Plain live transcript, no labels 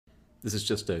This is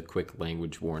just a quick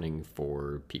language warning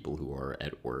for people who are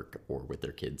at work or with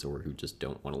their kids or who just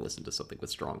don't want to listen to something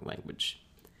with strong language.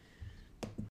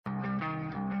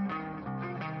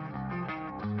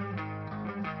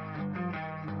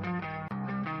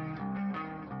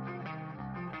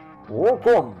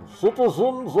 Welcome,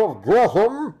 citizens of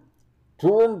Gotham,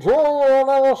 to enjoy your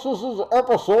analysis'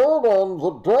 episode on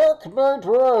The Dark Knight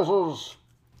Rises.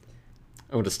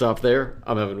 I'm going to stop there.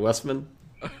 I'm Evan Westman.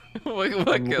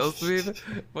 What kills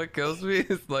me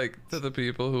is like to the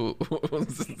people who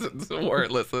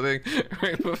weren't listening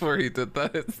right before he did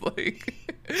that. It's like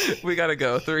we gotta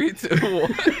go 3, 2,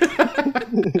 1,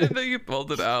 and then you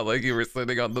pulled it out like you were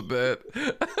sitting on the bit.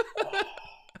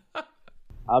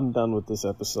 I'm done with this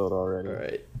episode already. All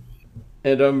right.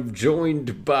 And I'm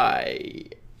joined by...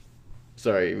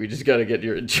 Sorry, we just got to get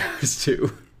your intros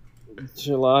too.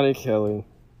 Jelani Kelly.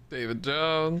 David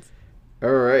Jones. All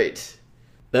right.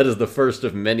 That is the first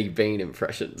of many Bane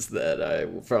impressions that I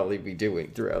will probably be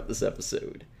doing throughout this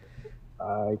episode.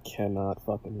 I cannot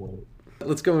fucking wait.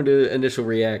 Let's go into initial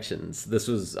reactions.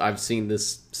 I've seen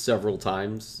this several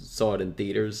times, saw it in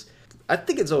theaters. I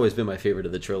think it's always been my favorite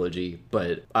of the trilogy,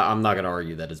 but I'm not going to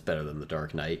argue that it's better than The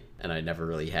Dark Knight, and I never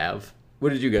really have.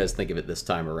 What did you guys think of it this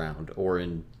time around, or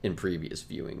in previous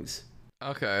viewings?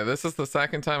 Okay, this is the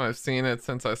second time I've seen it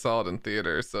since I saw it in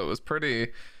theaters, so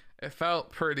it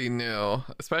felt pretty new,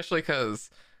 especially because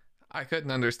I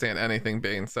couldn't understand anything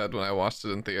Bane said when I watched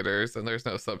it in theaters, and there's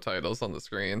no subtitles on the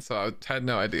screen, so I had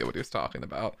no idea what he was talking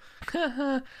about.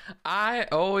 I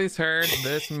always heard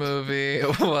this movie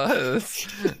was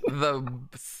the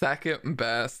second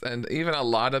best, and even a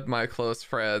lot of my close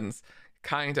friends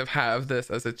kind of have this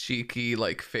as a cheeky,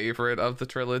 like, favorite of the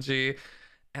trilogy,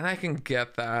 and I can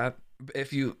get that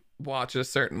if you watch a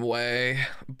certain way,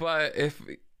 but if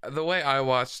the way I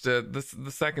watched it, the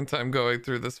second time going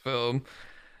through this film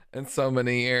in so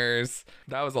many years,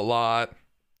 that was a lot,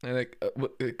 and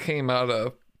it came out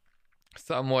of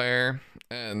somewhere,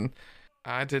 and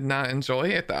I did not enjoy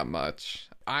it that much.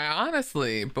 I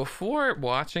honestly, before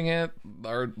watching it,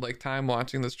 or like time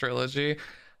watching this trilogy,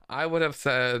 I would have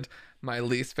said my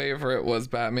least favorite was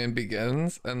Batman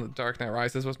Begins, and The Dark Knight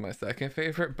Rises was my second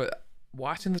favorite, but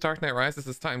watching The Dark Knight Rises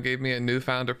this time gave me a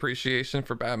newfound appreciation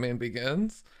for Batman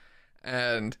Begins,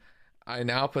 and I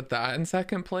now put that in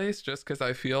second place just because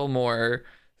I feel more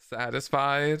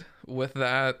satisfied with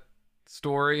that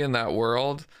story and that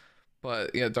world.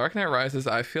 But yeah, Dark Knight Rises,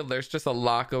 I feel there's just a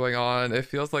lot going on. It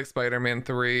feels like Spider-Man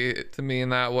 3 to me in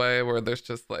that way, where there's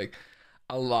just like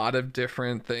a lot of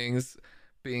different things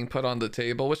being put on the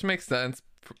table, which makes sense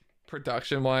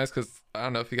production wise, because I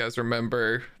don't know if you guys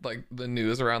remember like the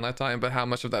news around that time, but how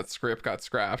much of that script got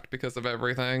scrapped because of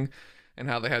everything and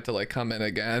how they had to like come in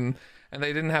again, and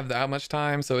they didn't have that much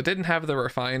time, so it didn't have the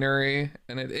refinery,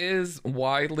 and it is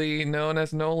widely known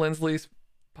as Nolan's least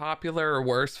popular or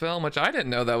worst film, which I didn't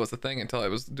know that was a thing until I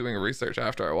was doing research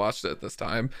after I watched it this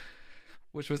time,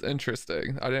 which was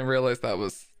interesting. I didn't realize that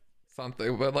was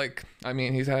something, but like, I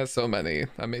mean, he has so many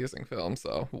amazing films,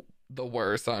 so the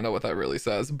worst, I don't know what that really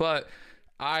says, but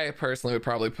I personally would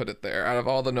probably put it there. Out of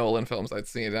all the Nolan films I'd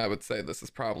seen, I would say this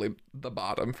is probably the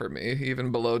bottom for me,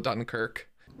 even below Dunkirk.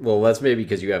 Well, that's maybe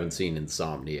because you haven't seen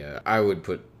Insomnia. I would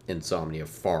put Insomnia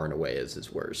far and away as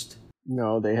his worst.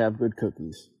 No, they have good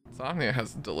cookies. Insomnia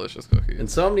has delicious cookies.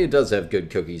 Insomnia does have good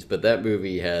cookies, but that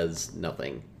movie has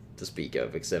nothing to speak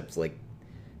of except like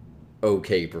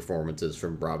okay performances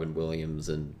from Robin Williams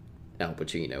and Al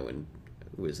Pacino and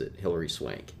who is it, Hilary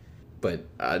Swank. But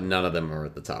none of them are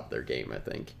at the top of their game, I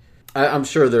think. I'm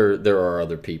sure there are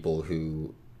other people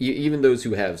who, even those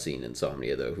who have seen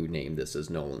Insomnia, though, who name this as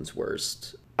Nolan's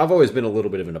worst. I've always been a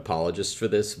little bit of an apologist for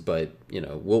this, but, you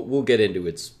know, we'll get into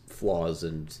its flaws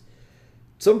and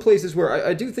some places where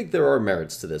I do think there are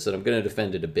merits to this, and I'm going to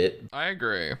defend it a bit. I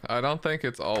agree. I don't think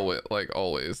it's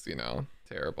always, you know,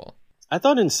 terrible. I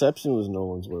thought Inception was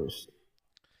Nolan's worst.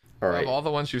 All right. Of all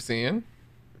the ones you've seen?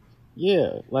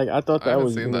 Yeah, like I thought that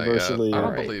was universally. I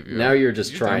don't believe you. Now you're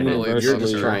just trying totally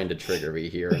to trigger me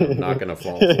here, and I'm not going to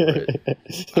fall for it.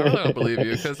 I really don't believe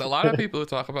you, because a lot of people who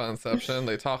talk about Inception,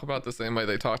 they talk about the same way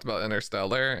they talked about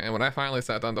Interstellar, and when I finally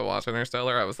sat down to watch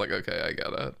Interstellar, I was like, okay, I get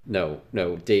it. No,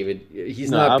 David, he's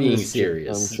not being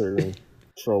serious. I'm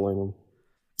trolling him.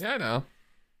 Yeah, I know.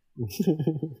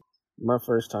 My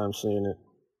first time seeing it.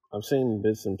 I've seen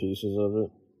bits and pieces of it.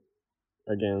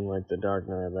 Again, like The Dark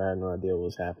Knight, I had no idea what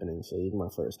was happening, so even my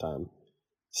first time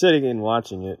sitting and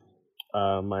watching it,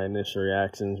 my initial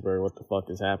reactions were, what the fuck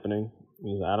is happening?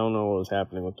 Because I don't know what was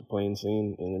happening with the plane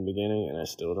scene in the beginning, and I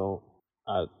still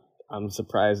don't. I'm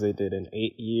surprised they did an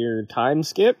 8-year time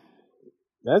skip.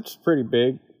 That's pretty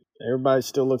big. Everybody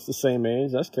still looks the same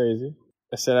age. That's crazy.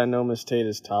 I said I know Miss Tate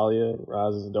is Talia,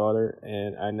 Roz's daughter,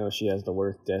 and I know she has the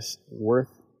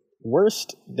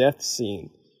worst death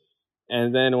scene.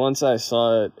 And then once I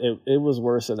saw it, it was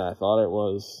worse than I thought it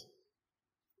was.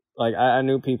 Like, I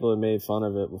knew people had made fun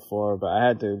of it before, but I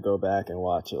had to go back and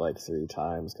watch it like 3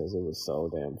 times because it was so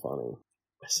damn funny.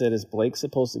 I said, is Blake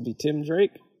supposed to be Tim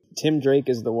Drake? Tim Drake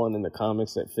is the one in the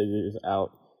comics that figures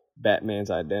out Batman's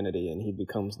identity, and he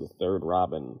becomes the 3rd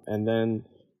Robin. And then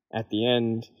at the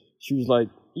end, she was like,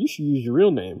 you should use your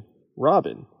real name,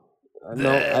 Robin.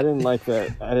 No, I didn't like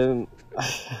that. I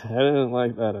didn't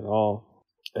like that at all.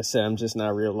 I said, I'm just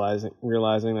now realizing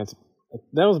that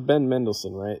was Ben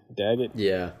Mendelsohn, right? Daggett?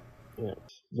 Yeah.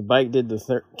 The bike did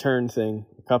the turn thing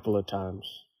a couple of times.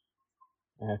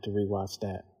 I have to rewatch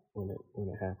that when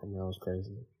it happened. That was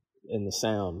crazy. And the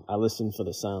sound, I listened for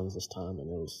the sounds this time, and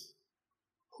it was,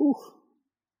 whew.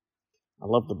 I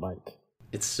love the bike.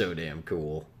 It's so damn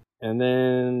cool. And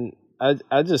then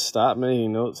I just stopped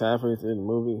making notes halfway through the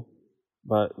movie.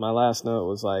 But my last note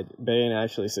was like, Bane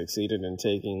actually succeeded in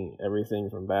taking everything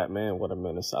from Batman. What a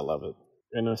menace. I love it.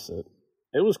 And that's it.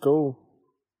 It was cool.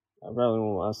 I probably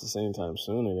won't watch the same time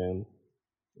soon again.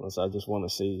 Unless I just want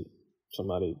to see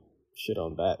somebody shit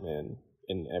on Batman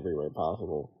in every way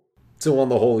possible. So on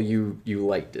the whole, you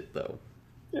liked it, though?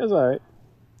 Yeah, it was alright.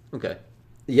 Okay.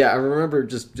 Yeah, I remember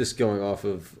just going off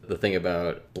of the thing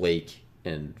about Blake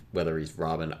and whether he's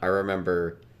Robin. I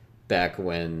remember back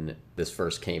when this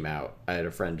first came out, I had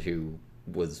a friend who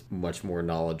was much more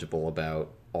knowledgeable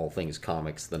about all things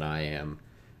comics than I am.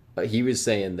 He was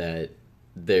saying that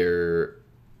there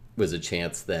was a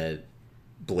chance that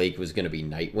Blake was going to be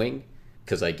Nightwing,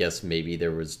 because I guess maybe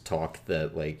there was talk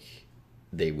that like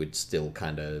they would still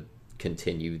kind of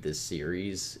continue this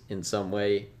series in some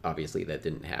way. Obviously that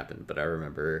didn't happen, but I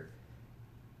remember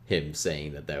him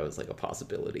saying that was like a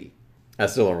possibility. I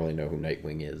still don't really know who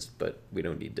Nightwing is, but we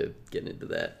don't need to get into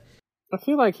that. I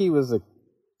feel like he was a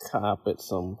cop at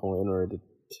some point, or a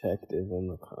detective in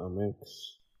the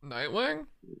comics. Nightwing?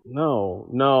 No,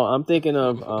 I'm thinking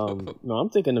of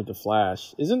the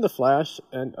Flash. Isn't the Flash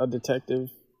a detective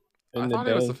in the I thought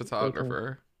he was a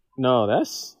photographer. No,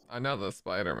 that's... I know the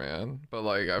Spider-Man, but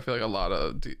like I feel like a lot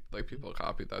of people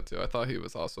copied that too. I thought he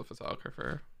was also a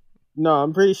photographer. No,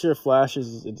 I'm pretty sure Flash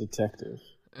is a detective.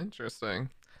 Interesting.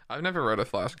 I've never read a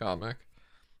Flash comic,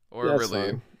 or Yeah,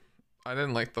 really, fun. I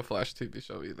didn't like the Flash TV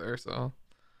show either. So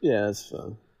Yeah, it's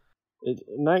fun.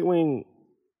 Nightwing,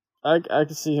 I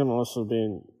could see him also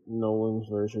being Nolan's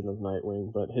version of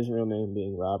Nightwing, but his real name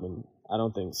being Robin, I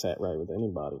don't think sat right with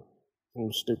anybody.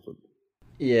 I'm stupid.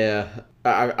 Yeah,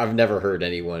 I've never heard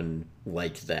anyone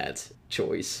like that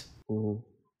choice. Mm-hmm.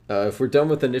 If we're done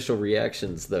with initial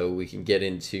reactions, though, we can get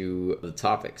into the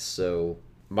topics. So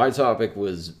my topic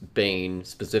was Bane,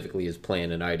 specifically his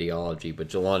plan and ideology, but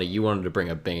Jelani, you wanted to bring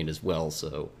up Bane as well,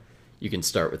 so you can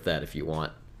start with that if you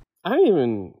want. I didn't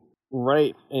even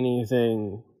write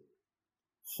anything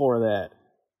for that,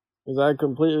 because I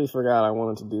completely forgot I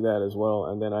wanted to do that as well,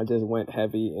 and then I just went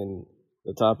heavy in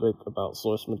the topic about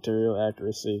source material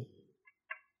accuracy.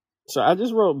 So I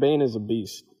just wrote Bane as a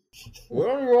beast.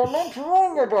 Well, you're not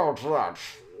wrong about that.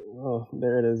 Oh,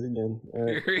 there it is again.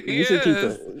 Here he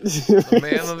is, the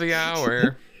man of the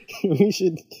hour. We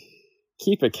should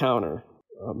keep a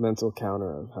mental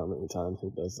counter of how many times he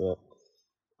does that.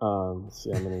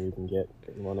 See how many we can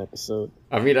get in one episode.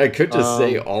 I mean, I could just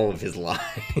say all of his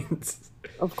lines.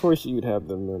 Of course you'd have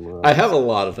them memorized. I have a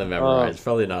lot of them memorized,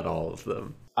 probably not all of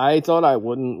them. I thought I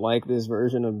wouldn't like this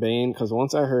version of Bane, because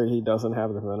once I heard he doesn't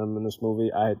have the Venom in this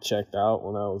movie, I had checked out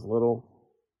when I was little,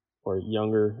 or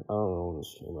younger. I don't know when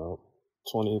this came out.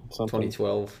 20-something.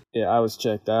 2012. Yeah, I was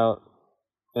checked out.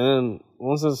 And then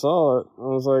once I saw it, I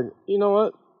was like, you know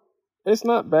what? It's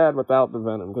not bad without the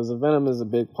Venom, because the Venom is a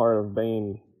big part of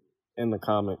Bane in the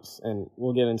comics, and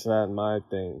we'll get into that in my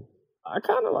thing. I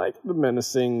kind of like the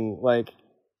menacing, like,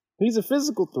 he's a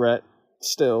physical threat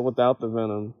still without the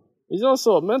Venom. He's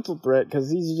also a mental threat, because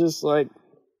he's just like,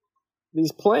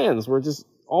 these plans were just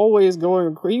always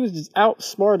going, he was just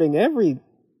outsmarting every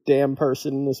damn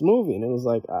person in this movie, and it was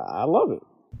like, I love it.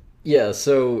 Yeah,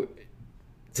 so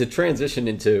to transition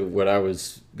into what I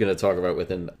was going to talk about with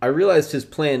him, I realized his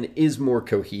plan is more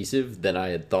cohesive than I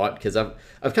had thought, because I've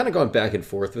kind of gone back and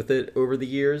forth with it over the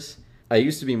years. I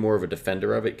used to be more of a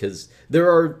defender of it, because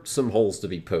there are some holes to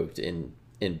be poked in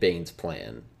Bane's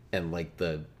plan, and like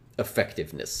the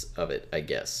effectiveness of it, I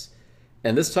guess.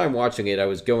 And this time watching it, I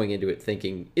was going into it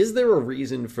thinking, is there a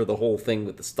reason for the whole thing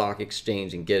with the stock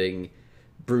exchange and getting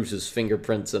Bruce's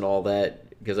fingerprints and all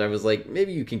that? Because I was like,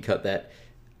 maybe you can cut that.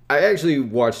 I actually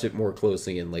watched it more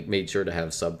closely and like made sure to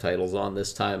have subtitles on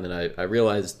this time, and I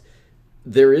realized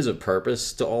there is a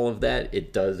purpose to all of that.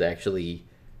 It does actually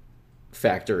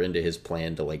factor into his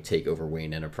plan to like take over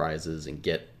Wayne Enterprises and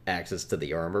get access to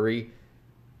the armory.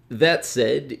 That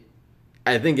said,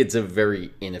 I think it's a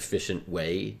very inefficient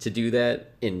way to do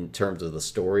that in terms of the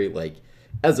story. Like,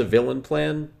 as a villain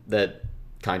plan, that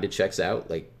kind of checks out.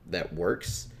 Like, that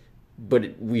works.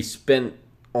 But we spent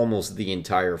almost the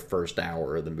entire first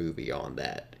hour of the movie on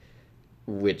that,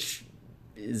 which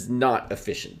is not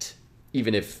efficient,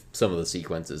 even if some of the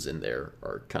sequences in there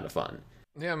are kind of fun.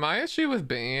 Yeah, my issue with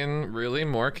Bane really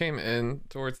more came in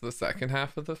towards the second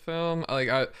half of the film. Like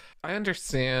I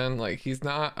understand like he's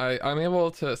not I'm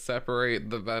able to separate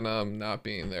the Venom not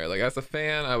being there. Like as a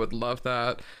fan, I would love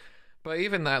that. But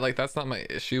even that, like that's not my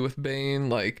issue with Bane.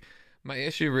 Like my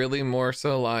issue really more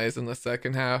so lies in the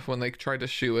second half when they tried to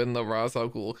shoe in the Ra's al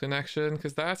Ghul connection,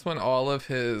 because that's when all of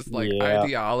his like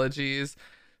ideologies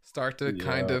start to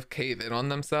kind of cave in on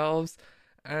themselves.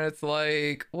 And it's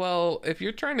like, well, if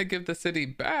you're trying to give the city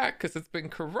back because it's been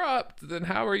corrupt, then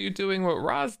how are you doing what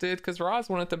Roz did? Because Roz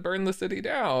wanted to burn the city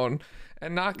down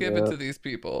and not give it to these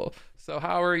people. So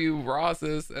how are you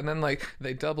Roz's? And then like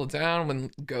they double down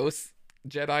when Ghost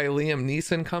Jedi Liam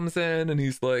Neeson comes in and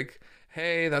he's like,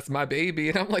 hey, that's my baby.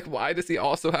 And I'm like, why does he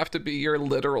also have to be your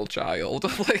literal child?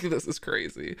 Like, this is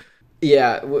crazy.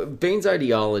 Yeah, Bane's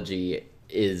ideology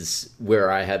is where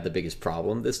I had the biggest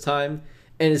problem this time.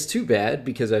 And it's too bad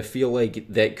because I feel like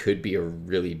that could be a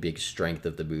really big strength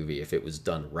of the movie if it was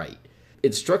done right.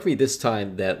 It struck me this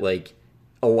time that, like,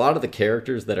 a lot of the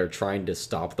characters that are trying to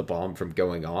stop the bomb from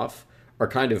going off are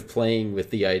kind of playing with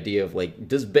the idea of, like,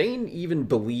 does Bane even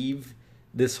believe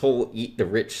this whole eat the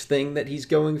rich thing that he's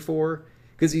going for?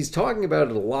 Because he's talking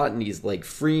about it a lot and he's, like,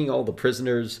 freeing all the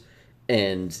prisoners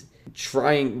and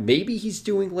trying, maybe he's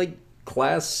doing, like,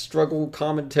 class struggle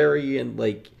commentary and,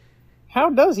 like... How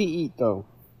does he eat, though?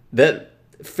 That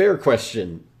fair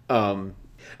question. I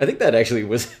think that actually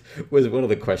was one of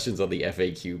the questions on the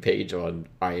FAQ page on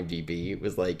IMDb. It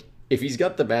was like, if he's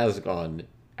got the mask on,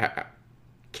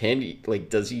 can he, like,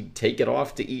 does he take it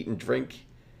off to eat and drink?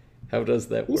 How does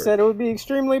that work? He said it would be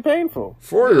extremely painful.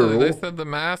 They said the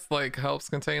mask like helps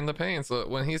contain the pain, so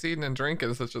when he's eating and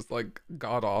drinking, it's just like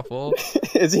god awful.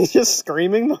 Is he just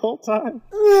screaming the whole time?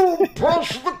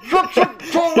 Press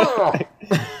the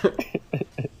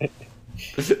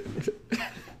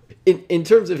in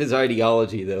terms of his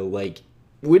ideology, though, like,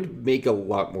 would make a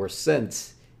lot more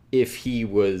sense if he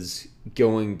was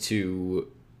going to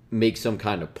make some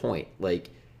kind of point.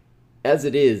 Like, as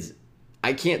it is,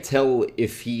 I can't tell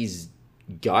if he's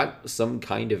got some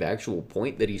kind of actual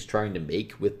point that he's trying to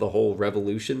make with the whole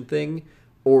revolution thing,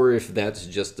 or if that's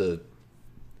just a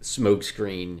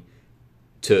smokescreen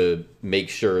to make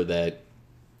sure that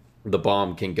the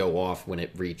bomb can go off when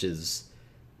it reaches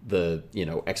the,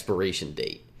 expiration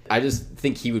date. I just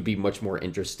think he would be much more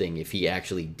interesting if he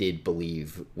actually did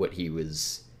believe what he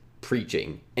was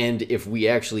preaching, and if we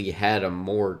actually had a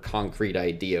more concrete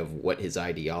idea of what his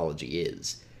ideology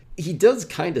is. He does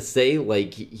kind of say,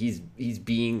 like, he's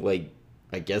being, like,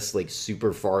 I guess, like,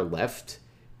 super far left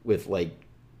with, like,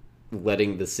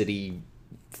 letting the city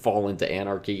fall into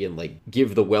anarchy and, like,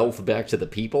 give the wealth back to the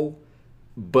people.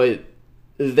 But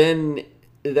then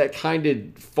that kind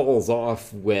of falls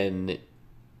off when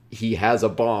he has a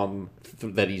bomb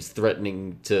that he's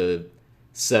threatening to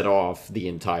set off the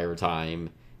entire time,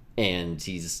 and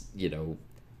he's,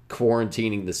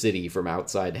 quarantining the city from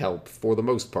outside help for the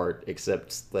most part,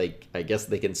 except, like, I guess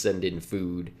they can send in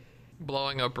food.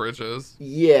 Blowing up bridges.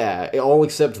 Yeah, all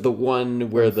except the one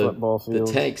where the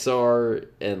tanks are,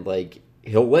 and, like,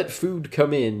 he'll let food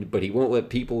come in, but he won't let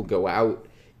people go out.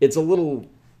 It's a little...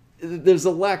 There's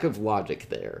a lack of logic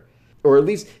there. Or at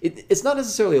least, it's not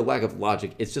necessarily a lack of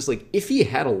logic, it's just, like, if he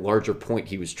had a larger point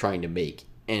he was trying to make,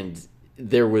 and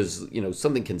there was,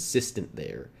 something consistent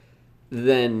there,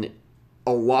 then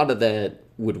a lot of that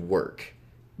would work.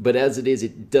 But as it is,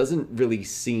 it doesn't really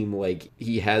seem like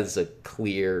he has a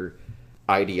clear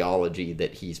ideology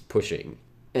that he's pushing.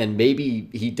 And maybe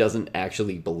he doesn't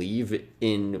actually believe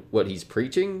in what he's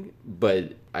preaching,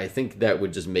 but I think that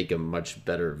would just make a much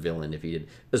better villain if he did.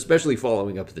 Especially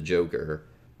following up the Joker,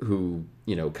 who,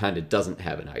 kind of doesn't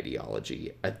have an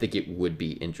ideology. I think it would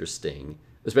be interesting,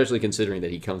 especially considering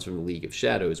that he comes from the League of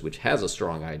Shadows, which has a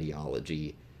strong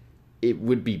ideology. It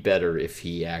would be better if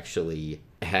he actually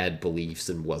had beliefs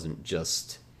and wasn't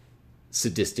just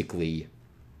sadistically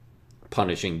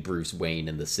punishing Bruce Wayne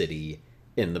and the city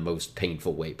in the most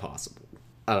painful way possible.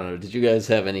 I don't know. Did you guys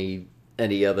have any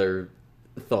other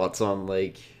thoughts on,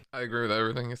 like... I agree with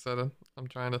everything you said. I'm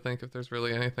trying to think if there's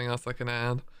really anything else I can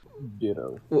add.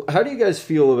 Ditto. Well, how do you guys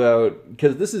feel about,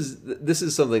 because this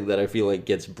is something that I feel like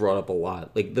gets brought up a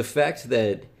lot, like the fact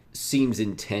that seems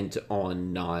intent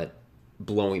on not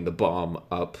blowing the bomb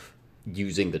up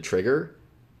using the trigger,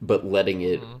 but letting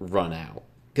it run out.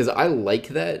 Because I like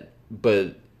that,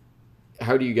 but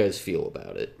how do you guys feel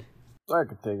about it? I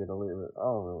could take it or leave it. I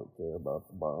don't really care about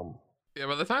the bomb. Yeah,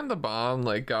 by the time the bomb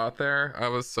like got there, I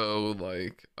was so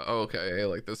like, okay,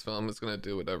 like this film is gonna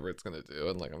do whatever it's gonna do,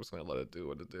 and like I'm just gonna let it do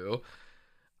what it do.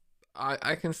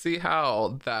 I can see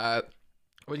how that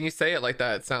when you say it like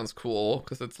that, it sounds cool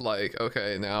because it's like,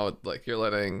 okay, now like you're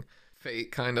letting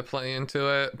fate kind of play into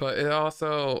it, but it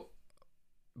also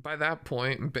by that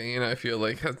point, Bane I feel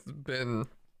like has been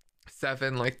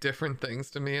 7 like different things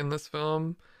to me in this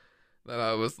film that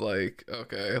I was like,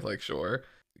 okay, like sure.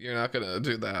 You're not gonna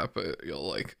do that, but you'll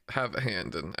like have a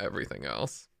hand in everything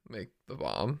else. Make the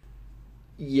bomb.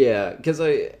 Yeah, because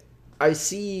I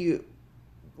see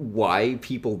why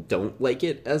people don't like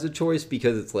it as a choice,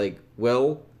 because it's like,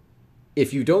 well,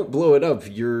 if you don't blow it up,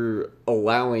 you're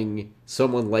allowing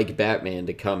someone like Batman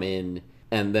to come in,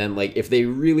 and then like if they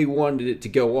really wanted it to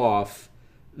go off,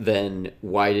 then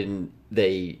why didn't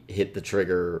they hit the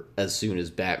trigger as soon as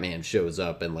Batman shows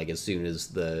up and like as soon as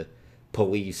the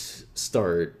police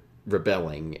start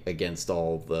rebelling against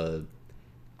all the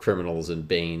criminals and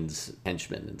Bane's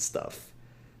henchmen and stuff?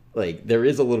 Like there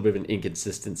is a little bit of an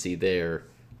inconsistency there,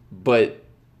 but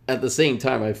at the same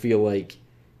time I feel like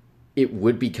it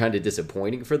would be kind of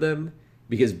disappointing for them,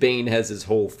 because Bane has his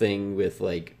whole thing with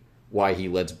like why he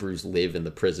lets Bruce live in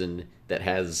the prison that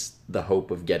has the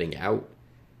hope of getting out.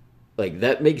 Like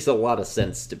that makes a lot of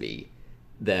sense to me,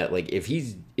 that like if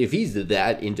he's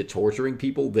that into torturing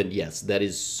people, then yes, that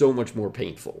is so much more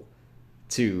painful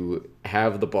to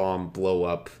have the bomb blow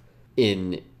up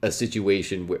in a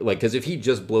situation where like, because if he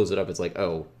just blows it up, it's like,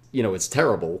 oh, you know, it's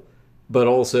terrible, but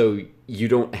also you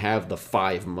don't have the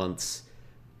 5 months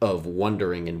of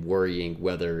wondering and worrying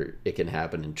whether it can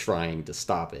happen and trying to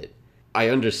stop it. I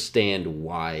understand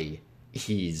why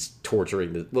he's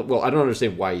torturing I don't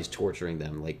understand why he's torturing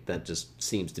them. Like that just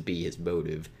seems to be his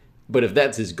motive. But if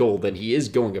that's his goal, then he is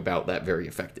going about that very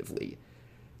effectively.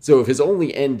 So if his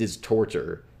only end is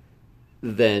torture,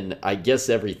 then I guess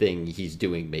everything he's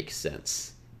doing makes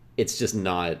sense. It's just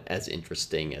not as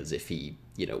interesting as if he,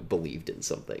 you know, believed in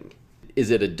something. Is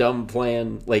it a dumb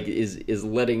plan? Like, is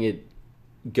letting it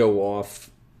go off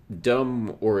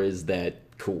dumb, or is that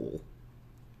cool?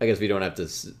 I guess we don't have to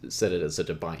set it as such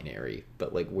a binary,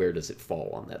 but like, where does it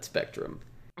fall on that spectrum?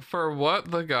 For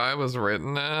what the guy was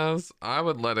written as, I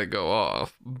would let it go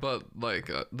off. But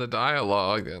like the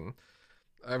dialogue and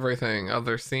everything,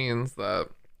 other scenes that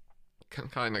can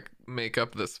kind of make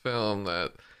up this film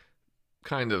that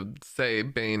kind of say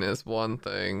Bane is one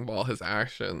thing while his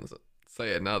actions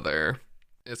say another,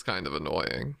 is kind of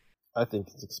annoying. I think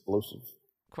it's explosive.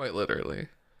 Quite literally.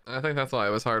 I think that's why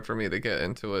it was hard for me to get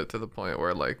into it to the point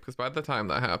where, like, because by the time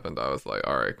that happened, I was like,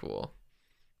 all right, cool.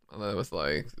 And then it was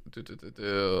like,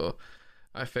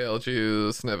 I failed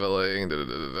you, sniveling,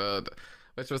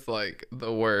 which was like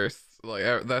the worst.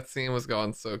 Like, that scene was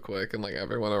gone so quick, and like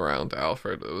everyone around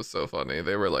Alfred, it was so funny.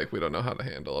 They were like, we don't know how to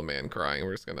handle a man crying.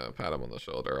 We're just gonna pat him on the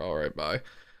shoulder. All right, bye.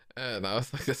 And I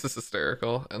was like, this is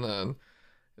hysterical. And then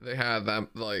they had that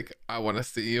like, I want to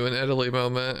see you in Italy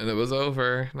moment, and it was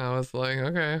over. And I was like,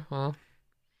 okay, well,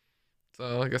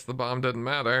 so I guess the bomb didn't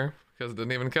matter because it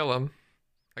didn't even kill him.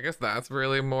 I guess that's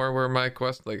really more where my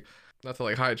question, like, not to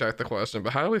like hijack the question,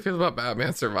 but how do we feel about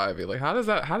Batman surviving? Like, how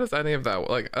does any of that,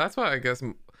 like, that's why I guess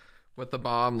with the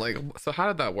bomb, like, so how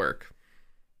did that work?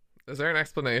 Is there an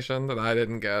explanation that I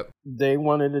didn't get? They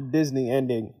wanted a Disney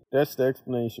ending. That's the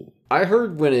explanation. I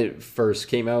heard when it first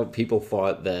came out, people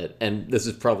thought that, and this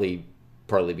is probably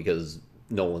partly because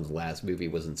Nolan's last movie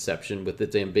was Inception with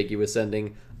its ambiguous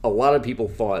ending. A lot of people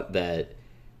thought that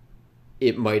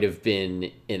it might have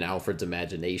been in Alfred's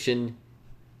imagination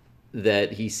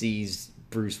that he sees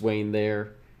Bruce Wayne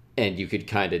there, and you could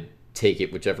kind of take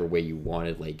it whichever way you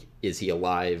wanted. Like, is he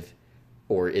alive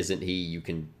or isn't he? You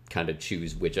can kind of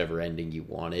choose whichever ending you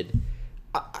wanted.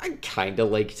 I kind of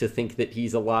like to think that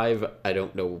he's alive. I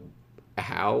don't know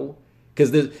how,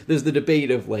 because there's the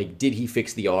debate of like, did he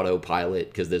fix the autopilot?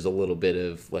 Because there's a little bit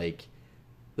of like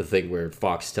the thing where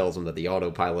Fox tells him that the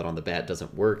autopilot on the Bat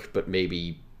doesn't work, but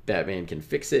maybe Batman can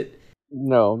fix it.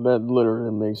 No, that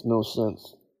literally makes no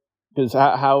sense. Because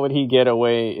how would he get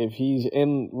away if he's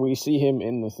in? We see him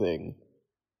in the thing,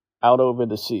 out over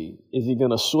the sea. Is he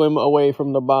gonna swim away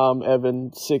from the bomb,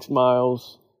 Evan? 6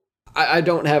 miles? I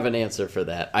don't have an answer for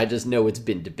that. I just know it's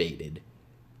been debated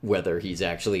whether he's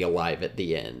actually alive at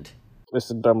the end.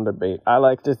 It's a dumb debate. I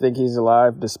like to think he's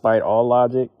alive despite all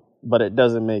logic, but it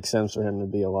doesn't make sense for him to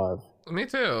be alive. Me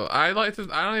too. I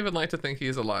don't even like to think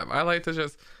he's alive. I like to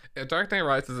just, if Dark Knight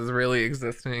Rises is really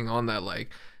existing on that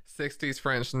like 60s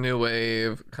French new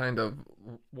wave kind of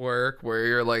work where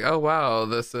you're like, oh wow,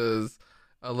 this is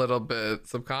a little bit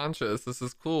subconscious. This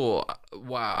is cool.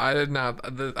 Wow, I did not.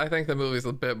 I think the movie's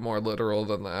a bit more literal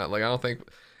than that. Like, I don't think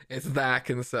it's that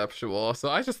conceptual. So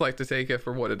I just like to take it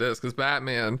for what it is, because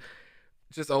Batman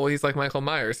just always, like Michael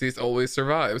Myers, he's always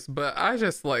survives. But I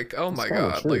just like, oh my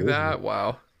god, true, like that. it?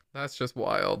 Wow, that's just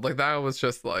wild. Like that was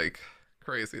just like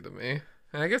crazy to me.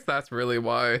 And I guess that's really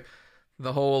why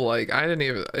the whole like I didn't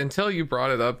even, until you brought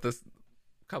it up this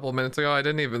couple minutes ago, I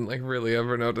didn't even like really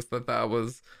ever notice that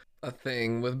was a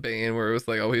thing with Bane, where it was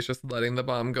like, oh, he's just letting the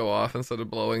bomb go off instead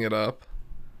of blowing it up.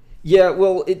 Yeah,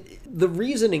 well, the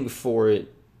reasoning for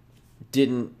it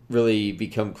didn't really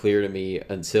become clear to me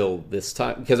until this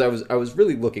time, because I was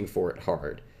really looking for it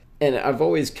hard. And I've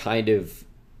always kind of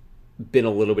been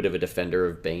a little bit of a defender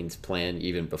of Bane's plan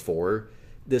even before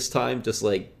this time, just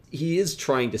like he is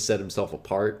trying to set himself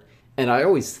apart, and I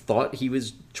always thought he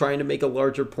was trying to make a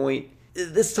larger point.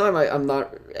 This time I'm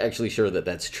not actually sure that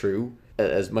that's true,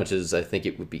 as much as I think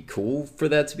it would be cool for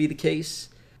that to be the case.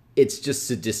 It's just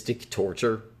sadistic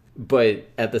torture. But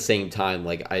at the same time,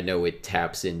 like, I know it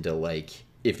taps into, like,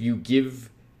 if you give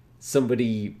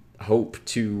somebody hope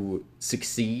to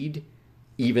succeed,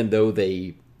 even though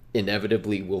they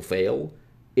inevitably will fail,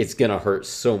 it's gonna hurt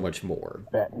so much more.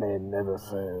 Batman never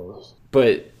fails.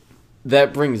 But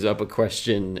that brings up a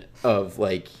question of,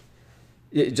 like,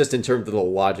 just in terms of the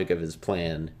logic of his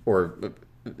plan, or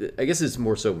I guess it's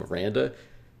more so Miranda,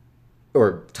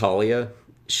 or Talia.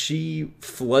 She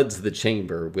floods the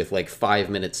chamber with like 5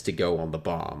 minutes to go on the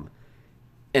bomb.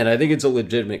 And I think it's a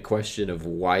legitimate question of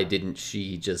why didn't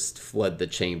she just flood the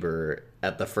chamber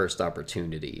at the first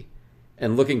opportunity?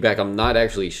 And looking back, I'm not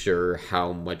actually sure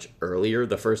how much earlier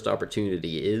the first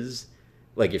opportunity is.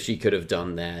 Like if she could have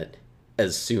done that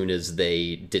as soon as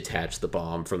they detach the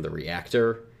bomb from the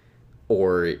reactor,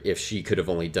 or if she could have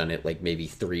only done it like maybe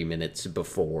 3 minutes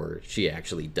before she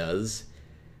actually does.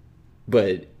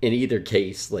 But in either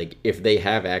case, like, if they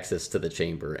have access to the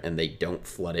chamber and they don't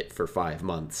flood it for 5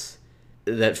 months,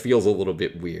 that feels a little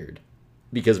bit weird.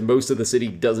 Because most of the city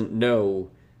doesn't know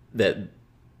that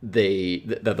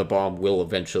that the bomb will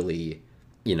eventually,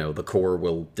 you know, the core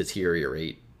will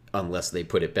deteriorate unless they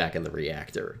put it back in the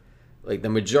reactor. Like, the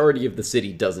majority of the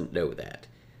city doesn't know that.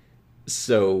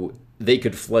 So they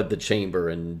could flood the chamber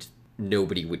and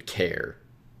nobody would care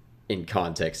in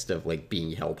context of, like,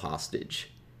 being held hostage.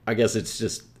 I guess it's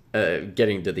just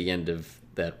getting to the end of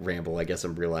that ramble. I guess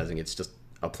I'm realizing it's just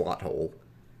a plot hole.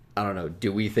 I don't know.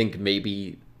 Do we think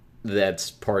maybe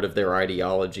that's part of their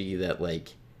ideology, that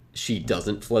like she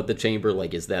doesn't flood the chamber?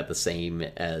 Like, is that the same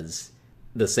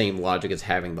logic as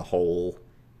having the hole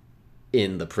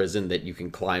in the prison that you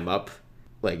can climb up?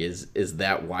 Like, is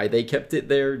that why they kept it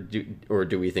there? Or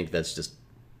do we think that's just,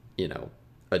 you know,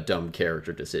 a dumb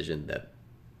character decision that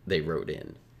they wrote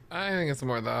in? I think it's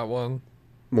more that one.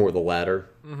 More the latter.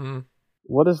 Mm-hmm.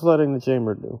 What does flooding the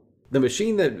chamber do? The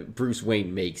machine that Bruce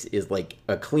Wayne makes is like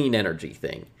a clean energy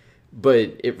thing,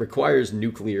 but it requires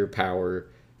nuclear power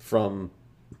from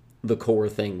the core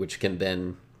thing, which can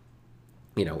then,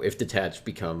 you know, if detached,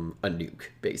 become a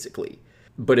nuke, basically.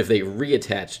 But if they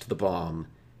reattached the bomb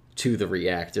to the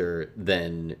reactor,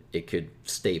 then it could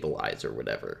stabilize or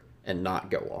whatever and not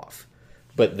go off.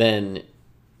 But then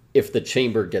if the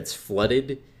chamber gets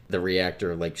flooded, the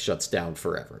reactor like shuts down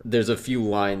forever. There's a few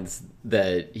lines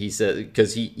that he says,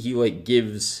 because he like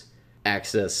gives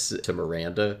access to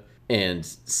Miranda and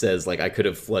says like, I could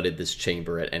have flooded this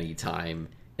chamber at any time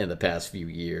in the past few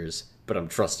years, but I'm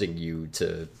trusting you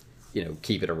to, you know,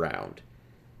 keep it around.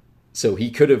 So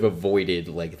he could have avoided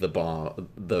like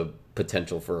the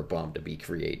potential for a bomb to be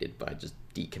created by just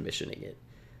decommissioning it.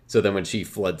 So then when she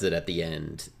floods it at the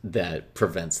end, that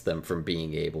prevents them from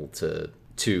being able to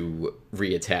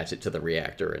reattach it to the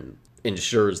reactor and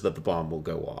ensures that the bomb will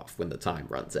go off when the time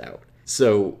runs out.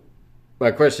 So my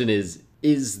question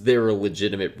is there a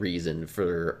legitimate reason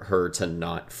for her to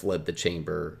not flood the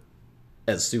chamber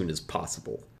as soon as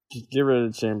possible? Just get rid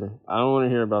of the chamber. I don't want to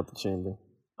hear about the chamber.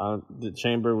 The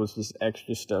chamber was just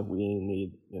extra stuff we didn't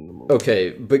need in the movie. Okay,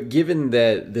 but given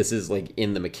that this is like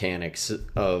in the mechanics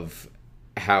of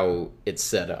how it's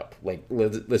set up, like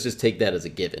let's just take that as a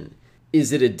given.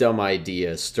 Is it a dumb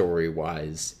idea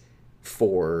story-wise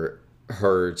for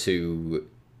her to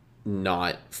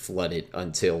not flood it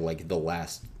until like the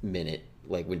last minute,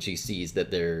 like when she sees that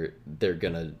they're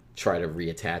gonna try to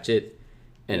reattach it,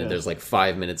 and there's like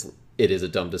 5 minutes? It is a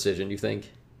dumb decision, you think?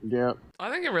 Yeah. I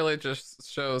think it really just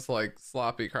shows like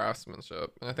sloppy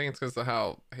craftsmanship. And I think it's because of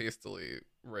how hastily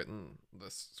written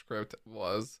this script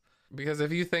was. Because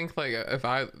if you think like if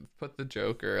I put the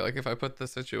Joker, like if I put the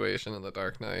situation in The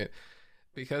Dark Knight,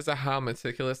 because of how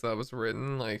meticulous that was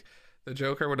written, like the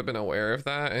Joker would have been aware of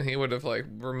that and he would have like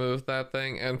removed that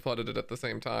thing and flooded it at the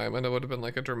same time, and it would have been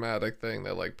like a dramatic thing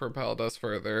that like propelled us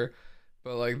further.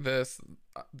 But like this,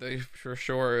 they for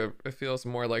sure it feels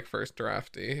more like first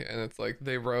drafty, and it's like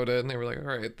they wrote it and they were like,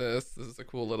 all right, this is a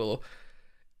cool little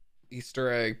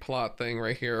Easter egg plot thing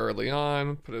right here early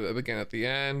on. Put it again at the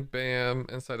end, bam.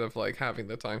 Instead of like having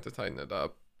the time to tighten it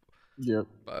up. Yep.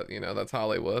 But you know that's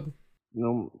Hollywood.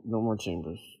 No more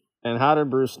chambers. And how did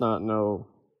Bruce not know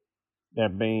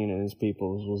that Bane and his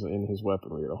peoples was in his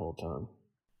weaponry the whole time?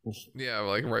 Yeah,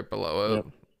 like right below it. Yep.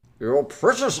 Your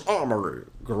precious armory,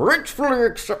 gratefully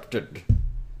accepted.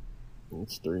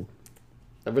 It's 3.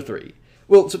 Number 3.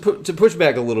 Well, to push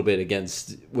back a little bit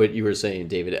against what you were saying,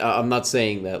 David, I'm not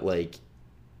saying that like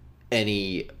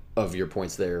any of your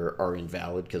points there are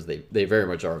invalid, because they very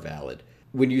much are valid.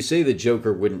 When you say the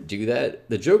Joker wouldn't do that,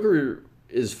 the Joker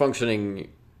is functioning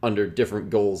under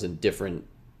different goals and different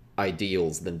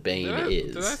ideals than Bane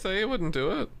is. Did I say he wouldn't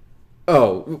do it?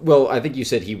 Oh, well, I think you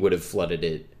said he would have flooded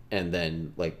it and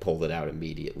then like pulled it out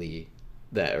immediately,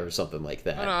 that or something like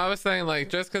that. No, I was saying like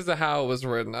just because of how it was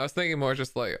written. I was thinking more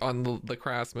just like on the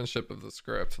craftsmanship of the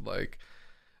script. Like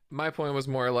my point was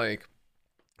more like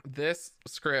this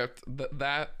script,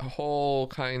 that whole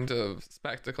kind of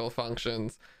spectacle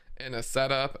functions in a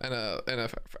setup and a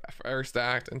first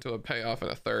act into a payoff in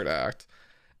a third act,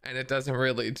 and it doesn't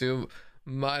really do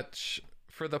much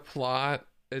for the plot.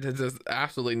 It does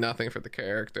absolutely nothing for the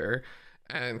character.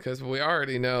 And because we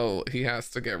already know he has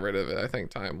to get rid of it, I think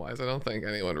time-wise, I don't think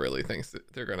anyone really thinks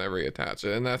that they're going to reattach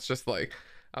it. And that's just like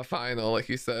a final, like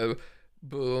you said,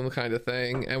 boom kind of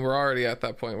thing. And we're already at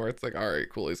that point where it's like, all right,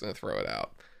 cool, he's going to throw it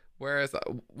out. Whereas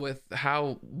with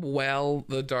how well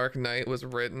The Dark Knight was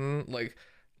written, like,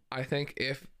 I think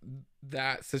if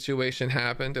that situation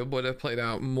happened, it would have played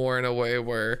out more in a way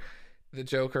where the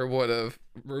Joker would have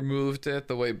removed it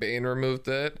the way Bane removed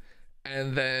it.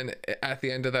 And then at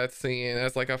the end of that scene,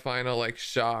 as like a final like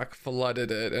shock,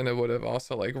 flooded it, and it would have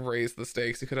also like raised the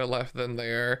stakes. You could have left them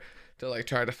there to like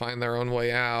try to find their own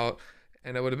way out,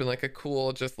 and it would have been like a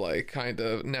cool, just like kind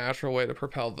of natural way to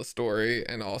propel the story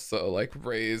and also like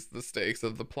raise the stakes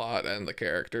of the plot and the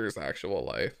character's actual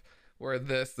life. Where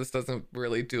this doesn't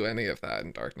really do any of that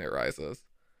in Dark Knight Rises.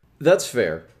 That's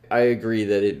fair. I agree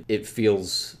that it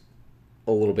feels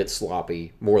a little bit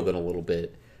sloppy, more than a little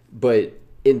bit, but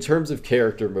in terms of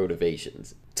character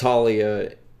motivations,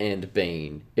 Talia and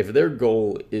Bane, if their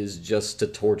goal is just to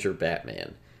torture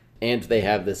Batman, and they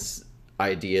have this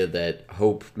idea that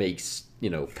hope makes,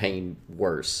 pain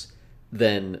worse,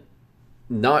 then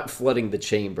not flooding the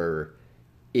chamber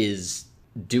is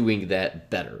doing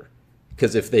that better.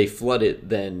 Because if they flood it,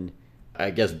 then I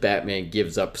guess Batman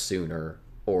gives up sooner,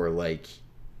 or like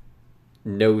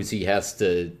knows he has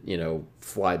to,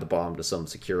 fly the bomb to some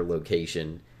secure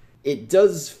location. It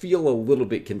does feel a little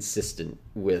bit consistent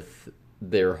with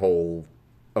their whole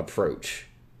approach,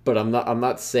 but I'm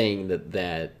not saying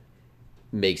that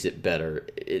makes it better.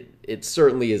 It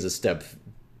certainly is a step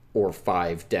or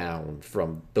 5 down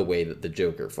from the way that the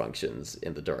Joker functions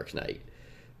in The Dark Knight.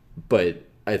 But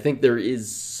I think there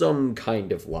is some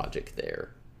kind of logic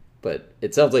there. But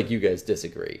it sounds like you guys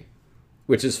disagree,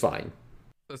 which is fine.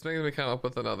 This makes me come up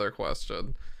with another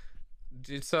question.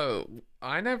 So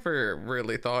I never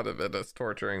really thought of it as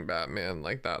torturing Batman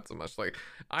like that so much. Like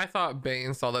I thought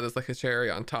Bane saw that as like a cherry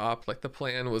on top. Like the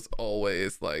plan was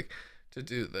always like to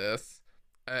do this,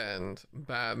 and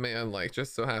Batman like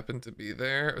just so happened to be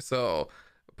there. So,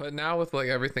 but now with like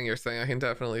everything you're saying, I can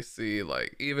definitely see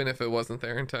like even if it wasn't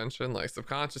their intention, like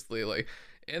subconsciously, like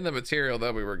in the material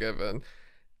that we were given,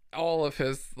 all of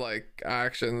his like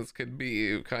actions could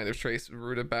be kind of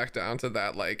rooted back down to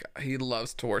that, like he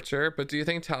loves torture. But do you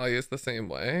think Talia is the same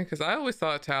way? Because I always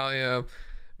thought Talia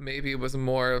maybe was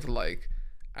more of like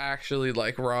actually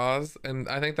like Ra's, and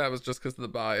I think that was just because of the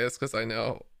bias, because I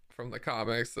know from the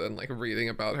comics and like reading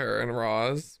about her and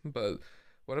Ra's. But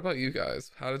what about you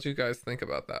guys? How did you guys think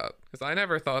about that? Because I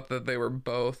never thought that they were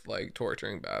both like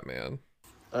torturing Batman.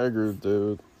 I agree with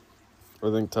David.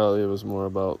 I think Talia was more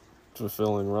about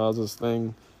fulfilling Raz's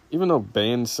thing, even though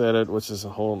Bane said it, which is a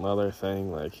whole nother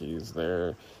thing. Like he's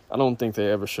there. I don't think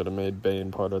they ever should have made Bane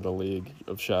part of the League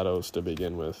of Shadows to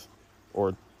begin with,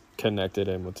 or connected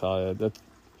him with Talia.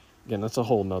 That's a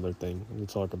whole nother thing. We'll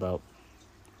talk about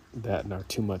that in our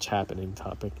too much happening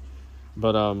topic.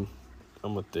 But I'm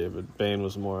with David. Bane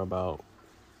was more about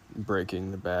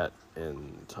breaking the bat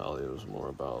and Talia was more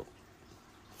about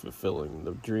fulfilling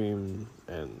the dream,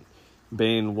 and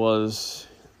Bane was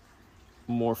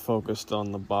more focused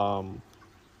on the bomb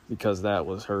because that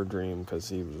was her dream, because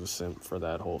he was a simp for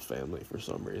that whole family for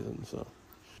some reason. So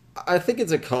I think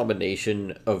it's a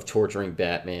combination of torturing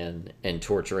Batman and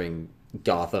torturing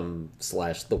Gotham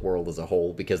slash the world as a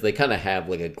whole, because they kind of have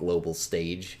like a global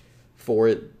stage for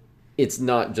it. It's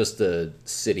not just a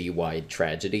citywide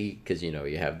tragedy, because you know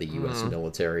you have the U.S.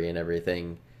 military and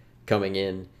everything coming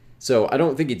in. So I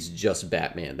don't think it's just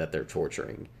Batman that they're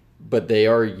torturing, but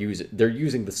they're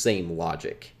using the same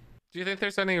logic. Do you think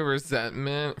there's any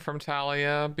resentment from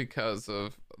Talia because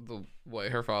of the way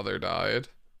her father died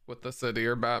with the city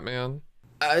or Batman?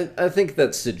 I think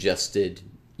that's suggested,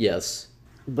 yes.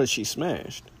 but she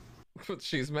smashed. But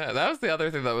she's mad. That was the other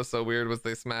thing that was so weird, was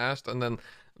they smashed, and then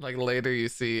like later you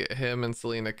see him and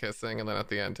Selena kissing, and then at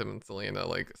the end him and Selena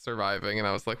like surviving, and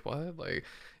I was like, what? Like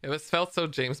felt so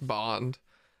James Bond.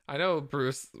 I know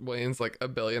Bruce Wayne's like a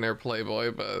billionaire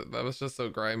playboy, but that was just so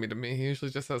grimy to me. He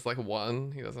usually just has like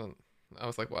one. He doesn't. I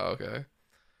was like, wow, okay.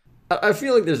 I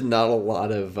feel like there's not a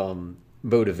lot of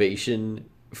motivation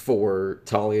for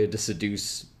Talia to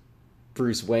seduce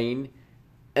Bruce Wayne,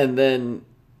 and then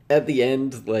at the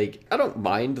end, like, I don't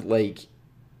mind like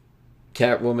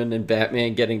Catwoman and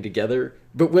Batman getting together,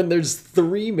 but when there's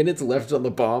 3 minutes left on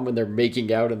the bomb and they're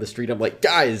making out in the street, I'm like,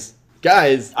 guys.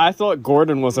 I thought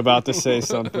Gordon was about to say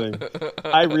something.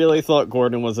 I really thought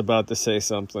Gordon was about to say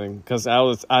something, because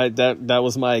that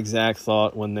was my exact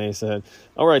thought when they said,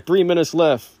 all right, 3 minutes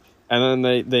left. And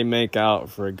then they make out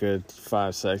for a good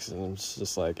 5 seconds. It's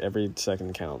just like, every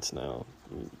second counts now.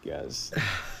 You guys,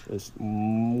 there's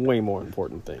way more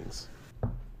important things.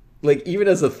 Like, even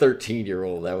as a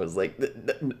 13-year-old, I was like,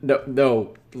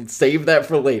 no, save that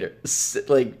for later.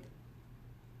 Like,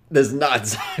 there's not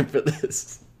time for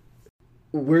this.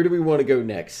 Where do we want to go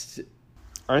next?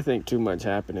 I think too much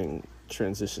happening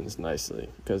transitions nicely,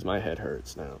 because my head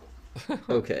hurts now.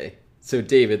 Okay. So,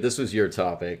 David, this was your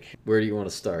topic. Where do you want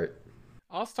to start?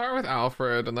 I'll start with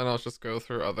Alfred, and then I'll just go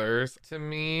through others. To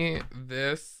me,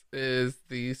 this is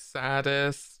the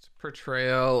saddest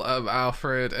portrayal of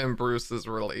Alfred and Bruce's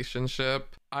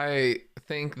relationship. I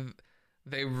think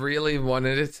they really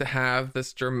wanted it to have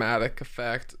this dramatic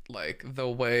effect, like the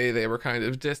way they were kind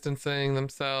of distancing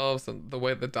themselves and the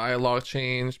way the dialogue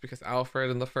changed, because Alfred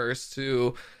in the first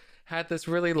two had this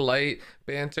really light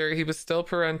banter. He was still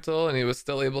parental, and he was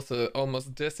still able to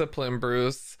almost discipline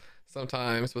Bruce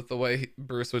sometimes with the way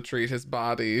Bruce would treat his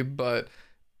body, but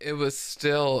it was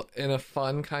still in a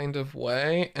fun kind of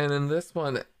way. And in this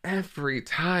one, every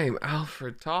time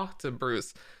Alfred talked to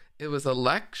Bruce, it was a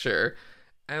lecture.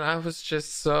 And I was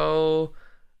just so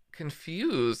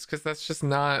confused, because that's just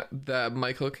not the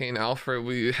Michael Caine Alfred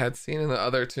we had seen in the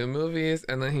other two movies.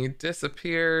 And then he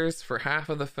disappears for half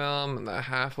of the film, and that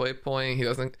halfway point,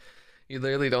 you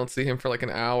literally don't see him for like an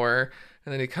hour.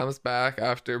 And then he comes back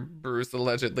after Bruce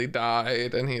allegedly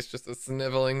died, and he's just a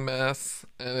sniveling mess.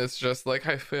 And it's just like,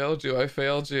 I failed you.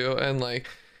 And like,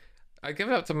 I give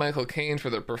it up to Michael Caine for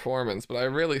the performance, but I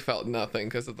really felt nothing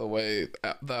because of the way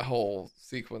that whole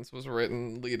sequence was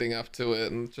written leading up to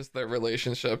it, and just their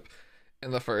relationship in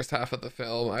the first half of the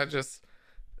film. I just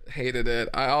hated it.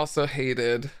 I also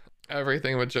hated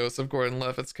everything with Joseph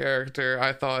Gordon-Levitt's character.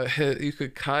 I thought you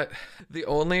could cut. The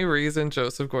only reason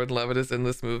Joseph Gordon-Levitt is in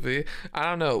this movie, I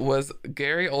don't know, was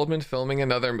Gary Oldman filming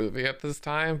another movie at this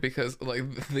time? Because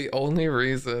like the only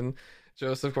reason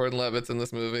Joseph Gordon-Levitt's in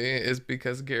this movie is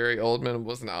because Gary Oldman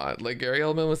was not. Like, Gary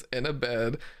Oldman was in a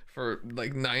bed for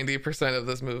like 90% of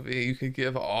this movie. You could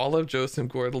give all of Joseph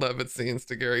Gordon-Levitt scenes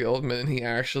to Gary Oldman, and he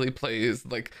actually plays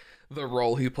like the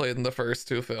role he played in the first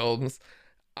two films.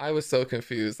 I was so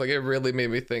confused. Like, it really made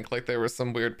me think like there was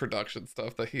some weird production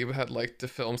stuff that he had like to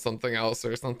film something else,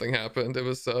 or something happened. It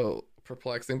was so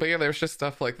perplexing. But yeah, there's just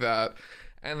stuff like that.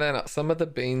 And then some of the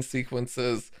Bane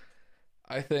sequences,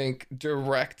 I think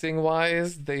directing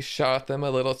wise, they shot them a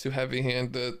little too heavy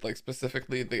handed, like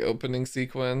specifically the opening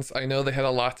sequence. I know they had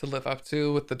a lot to live up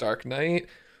to with The Dark Knight,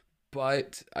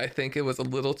 but I think it was a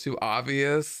little too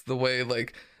obvious the way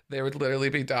like there would literally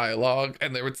be dialogue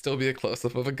and there would still be a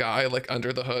close-up of a guy like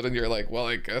under the hood, and you're like, well,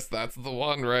 I guess that's the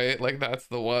one, right? Like, that's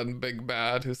the one big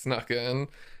bad who snuck in.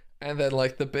 And then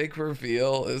like the big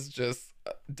reveal is just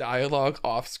dialogue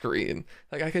off screen.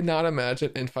 Like, I could not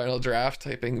imagine in Final Draft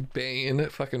typing Bane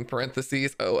fucking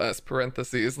parentheses OS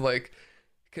parentheses, like,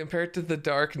 compared to the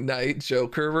Dark Knight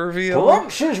Joker reveal.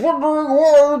 Perhaps he's wondering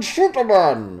why it's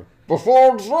Superman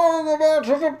before throwing him out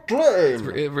of a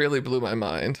plane. It really blew my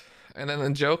mind. And then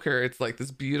in Joker, it's like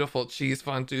this beautiful cheese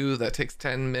fondue that takes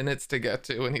 10 minutes to get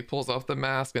to, and he pulls off the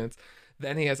mask, and it's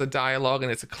then he has a dialogue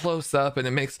and it's a close up and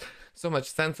it makes so much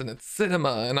sense and it's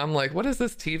cinema. And I'm like, what is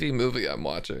this TV movie I'm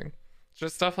watching?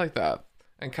 Just stuff like that.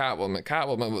 And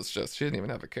Catwoman was just, she didn't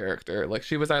even have a character. Like,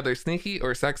 she was either sneaky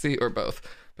or sexy or both,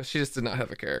 but she just did not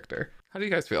have a character. How do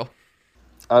you guys feel?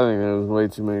 I think there was way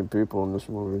too many people in this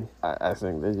movie. I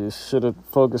think they just should have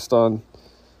focused on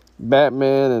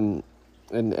Batman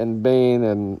and Bane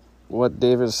and what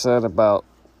David said about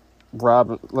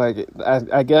Robin. Like,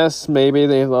 I guess maybe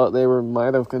they thought they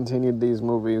might have continued these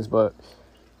movies, but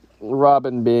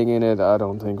Robin being in it, I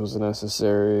don't think was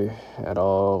necessary at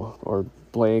all. Or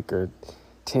Blake or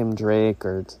Tim Drake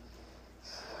or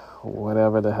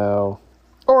whatever the hell.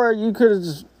 Or you could have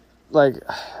just, like,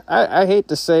 I hate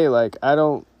to say, like, I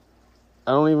don't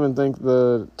even think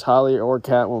the Talia or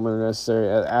Catwoman are necessary.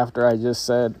 After I just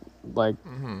said, like,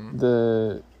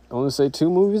 I want to say 2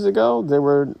 movies ago, there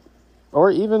were,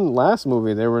 or even last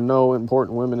movie, there were no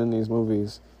important women in these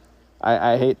movies.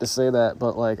 I hate to say that,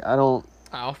 but, like, I don't.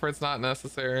 Alfred's not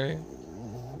necessary.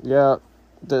 Yeah,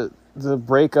 the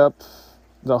breakup.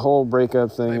 The whole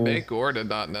breakup thing. They make Gordon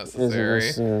not necessary.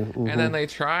 And then they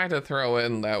try to throw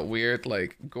in that weird,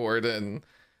 like, Gordon,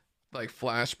 like,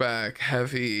 flashback,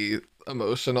 heavy,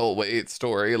 emotional weight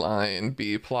storyline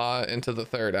B-plot into the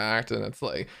 3rd act. And it's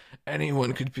like,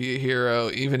 anyone could be a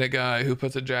hero, even a guy who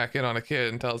puts a jacket on a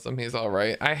kid and tells him he's all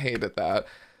right. I hated that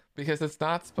because it's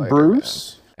not Spider-Man.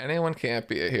 Bruce? Anyone can't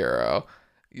be a hero.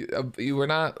 You were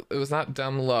not, it was not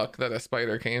dumb luck that a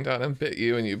spider came down and bit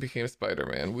you and you became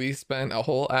Spider-Man. We spent a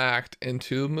whole act in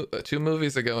two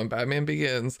movies ago in Batman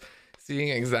Begins seeing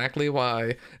exactly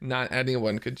why not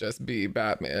anyone could just be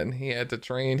Batman. He had to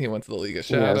train, he went to the League of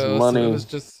Shadows. Money. It was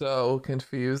just so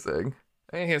confusing.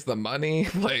 And he has the money,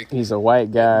 like, he's a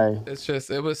white guy. It's just,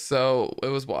 it was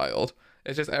wild.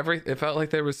 It's just it felt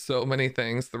like there was so many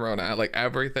things thrown at, like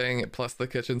everything plus the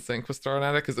kitchen sink was thrown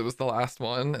at it because it was the last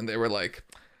one and they were like,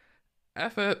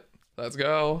 F it, let's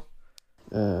go.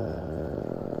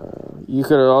 You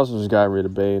could have also just got rid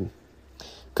of Bane.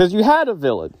 Because you had a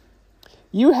villain.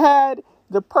 You had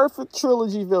the perfect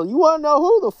trilogy villain. You want to know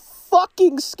who? The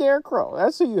fucking Scarecrow.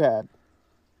 That's who you had.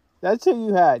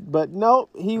 But nope,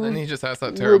 he just has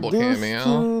that terrible cameo.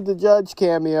 To the Judge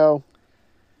cameo.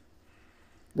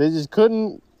 They just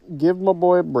couldn't give my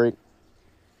boy a break.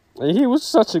 And he was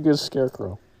such a good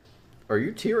Scarecrow. Are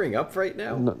you tearing up right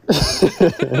now? No.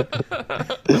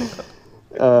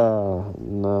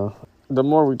 No. The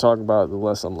more we talk about it, the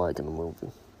less I'm liking the movie.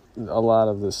 A lot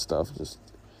of this stuff just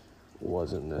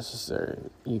wasn't necessary.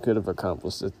 You could have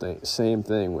accomplished the same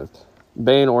thing with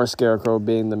Bane or Scarecrow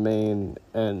being the main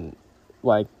and,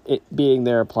 like, it being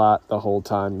their plot the whole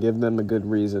time. Give them a good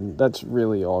reason. That's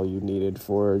really all you needed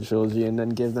for a trilogy. And then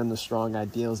give them the strong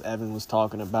ideals Evan was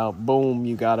talking about. Boom,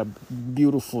 you got a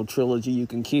beautiful trilogy. You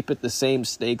can keep it the same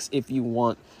stakes if you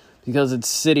want. Because it's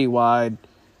citywide.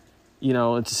 You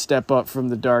know, it's a step up from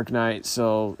The Dark Knight.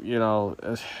 So, you know,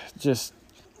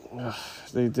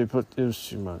 they put, it was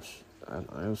too much. It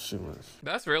was too much.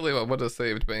 That's really what would have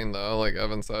saved Bane, though. Like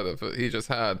Evan said, if he just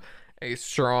had a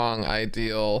strong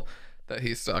ideal that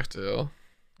he stuck to,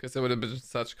 because it would have been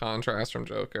such contrast from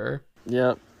Joker.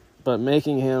 Yep, but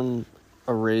making him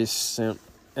a race simp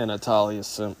and a Talia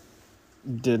simp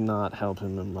did not help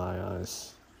him in my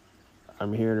eyes.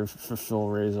 I'm here to fulfill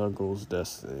Ra's al Ghul's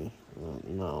destiny.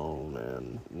 No,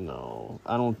 man, no.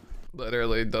 I don't.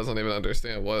 Literally doesn't even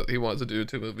understand what he wanted to do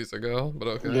 2 movies ago, but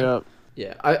okay. Yep.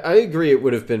 Yeah, I agree it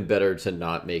would have been better to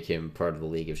not make him part of the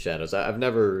League of Shadows. I've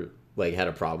never, like, had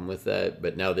a problem with that,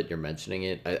 but now that you're mentioning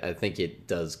it, I think it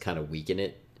does kind of weaken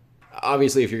it.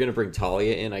 Obviously, if you're going to bring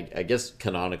Talia in, I guess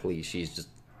canonically she's just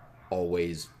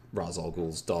always Ra's al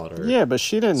Ghul's daughter. Yeah, but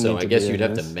she didn't need to be in this. So I guess you'd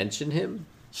have to mention him?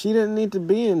 She didn't need to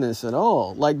be in this at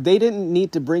all. Like, they didn't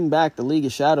need to bring back the League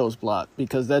of Shadows plot,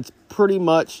 because that's pretty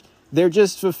much, they're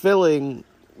just fulfilling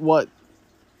what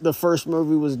the first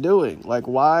movie was doing. Like,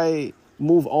 why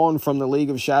move on from the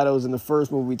League of Shadows in the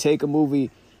first movie, take a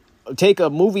movie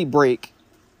break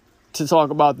to talk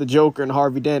about the Joker and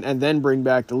Harvey Dent, and then bring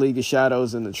back the League of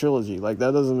Shadows in the trilogy? Like,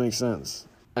 that doesn't make sense.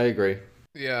 I agree.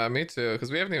 Yeah, me too,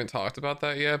 because we haven't even talked about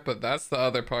that yet, but that's the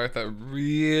other part that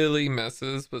really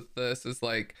messes with this, is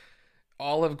like,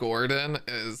 Olive Gordon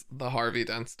is the Harvey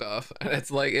Dent stuff, and it's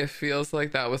like, it feels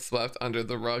like that was swept under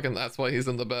the rug, and that's why he's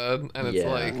in the bed, and it's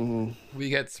like, we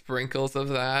get sprinkles of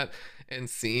that in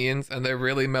scenes, and they're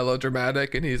really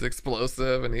melodramatic, and he's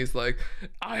explosive, and he's like,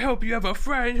 I hope you have a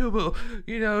friend who will,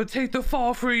 you know, take the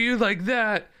fall for you like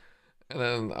that. And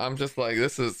then I'm just like,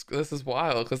 this is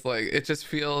wild, because like, it just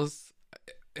feels,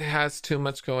 it has too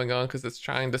much going on because it's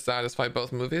trying to satisfy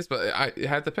both movies, but I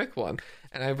had to pick one.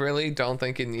 And I really don't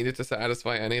think it needed to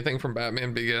satisfy anything from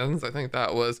Batman Begins. I think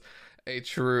that was a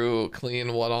true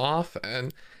clean one off.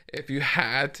 And if you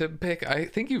had to pick, I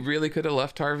think you really could have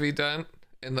left Harvey Dent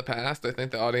in the past. I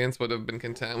think the audience would have been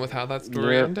content with how that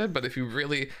story ended. But if you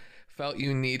really felt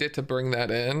you needed to bring that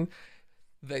in,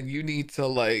 then you need to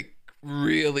like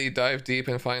really dive deep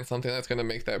and find something that's going to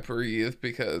make that breathe,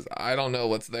 because I don't know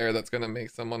what's there that's going to make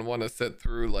someone want to sit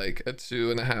through like a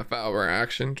 2.5 hour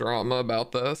action drama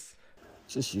about this.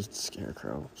 Just use the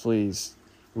Scarecrow, please.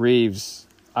 Reeves,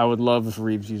 I would love if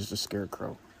Reeves used the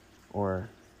Scarecrow, or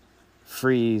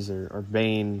Freeze, or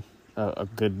Bane, a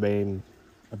good Bane,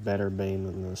 a better Bane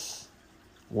than this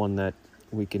one that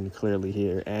we can clearly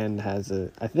hear and has a.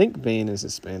 I think Bane is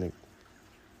Hispanic.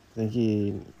 I think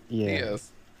he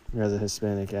is. He has a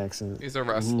Hispanic accent. He's a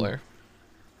wrestler.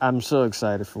 I'm so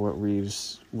excited for what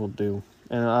Reeves will do.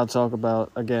 And I'll talk about,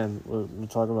 again, we'll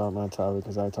talk about my topic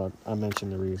because I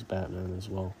mentioned the Reeves Batman as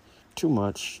well. Too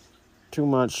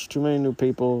many new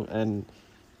people, and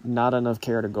not enough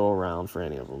care to go around for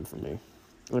any of them for me.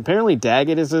 And apparently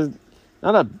Daggett is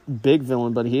not a big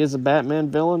villain, but he is a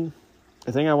Batman villain.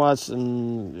 I think I watched, it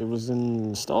was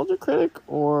in Nostalgia Critic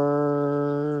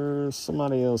or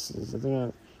somebody else's.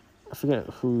 I forget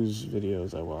whose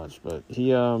videos I watched, but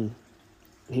he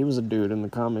was a dude in the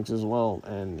comics as well,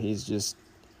 and he's just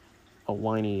a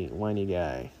whiny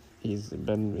guy. He's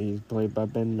played by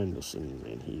Ben Mendelsohn,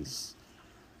 and he's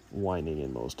whining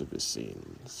in most of his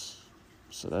scenes.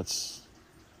 So that's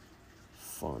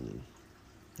fun.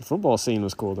 The football scene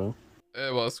was cool, though.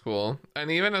 It was cool. And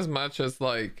even as much as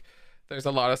like there's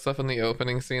a lot of stuff in the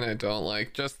opening scene I don't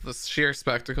like, just the sheer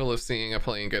spectacle of seeing a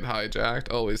plane get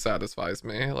hijacked always satisfies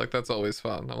me. Like, that's always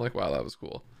fun. I'm like, wow, that was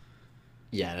cool.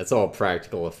 Yeah, it's all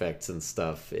practical effects and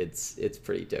stuff. It's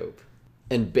pretty dope.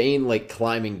 And Bane, like,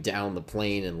 climbing down the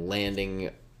plane and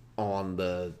landing on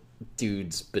the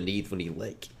dudes beneath when he,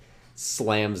 like,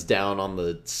 slams down on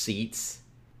the seats.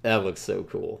 That looks so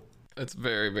cool. It's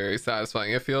very, very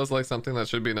satisfying. It feels like something that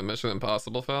should be in a Mission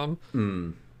Impossible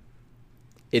film.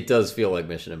 It does feel like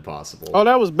Mission Impossible. Oh,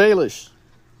 that was Baelish.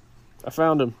 I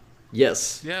found him.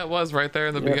 Yes. Yeah, it was right there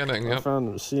in the beginning. Yep. I found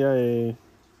him. CIA.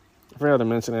 I forgot to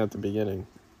mention that at the beginning.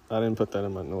 I didn't put that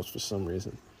in my notes for some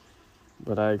reason.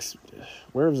 But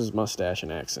where was his mustache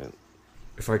and accent?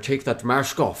 If I take that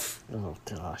mask off, Oh,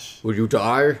 gosh. will you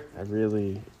die? I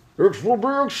really... It will be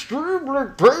extremely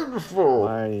painful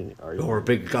Why are You're a you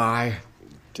big guy.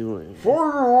 doing... for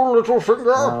you, little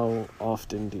finger. How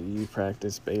often do you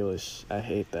practice Baelish? I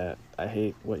hate that. I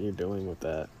hate what you're doing with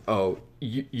that. Oh,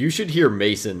 you should hear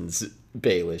Mason's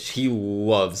Baelish. He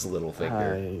loves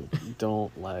Littlefinger. I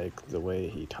don't like the way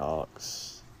he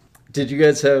talks. Did you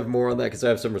guys have more on that? Because I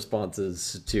have some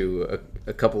responses to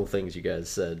a couple of things you guys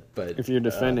said. But If you're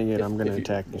defending it, I'm going to if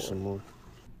attack you some more.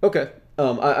 Okay.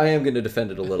 I am going to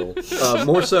defend it a little.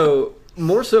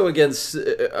 More so against.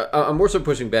 I'm more so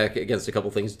pushing back against a couple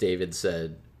things David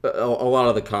said. A lot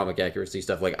of the comic accuracy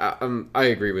stuff. Like I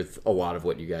agree with a lot of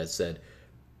what you guys said.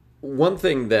 One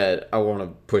thing that I want to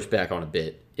push back on a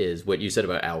bit is what you said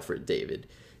about Alfred, David,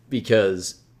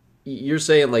 because you're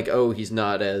saying like, oh, he's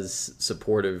not as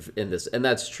supportive in this, and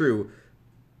that's true.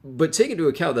 But take into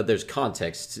account that there's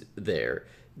context there,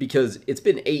 because it's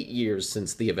been 8 years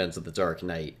since the events of The Dark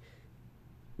Knight.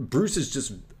 Bruce has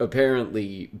just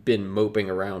apparently been moping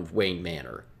around Wayne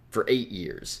Manor for 8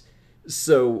 years.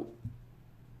 So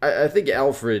I think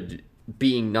Alfred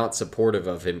being not supportive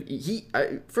of him,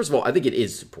 first of all, I think it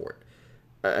is support.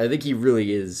 I think he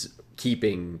really is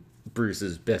keeping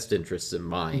Bruce's best interests in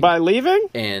mind. By leaving?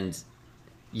 And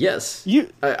yes,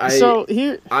 I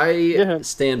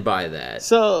stand by that.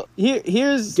 So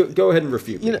here's go ahead and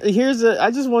refute me.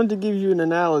 I just wanted to give you an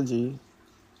analogy.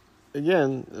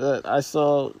 Again, that I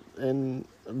saw in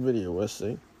a video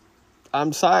essay.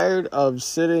 I'm tired of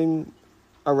sitting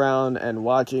around and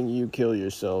watching you kill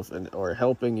yourself or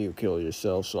helping you kill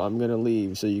yourself, so I'm going to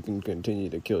leave so you can continue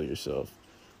to kill yourself.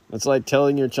 It's like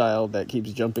telling your child that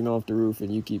keeps jumping off the roof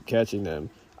and you keep catching them,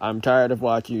 I'm tired of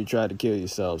watching you try to kill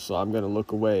yourself, so I'm going to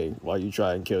look away while you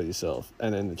try and kill yourself.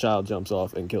 And then the child jumps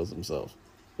off and kills himself.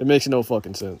 It makes no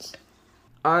fucking sense.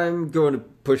 I'm going to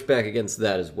push back against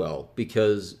that as well,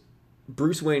 because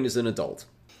Bruce Wayne is an adult.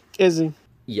 Is he?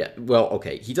 Yeah, well,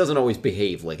 okay, he doesn't always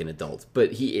behave like an adult,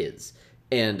 but he is.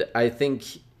 And I think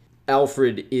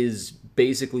Alfred is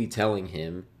basically telling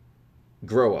him,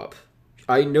 grow up.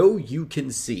 I know you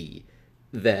can see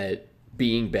that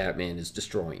being Batman is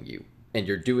destroying you, and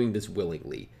you're doing this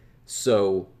willingly.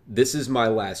 So this is my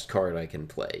last card I can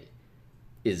play,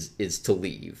 is to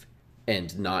leave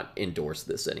and not endorse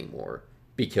this anymore.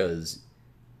 because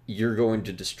you're going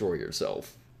to destroy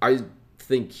yourself. I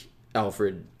think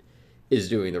Alfred is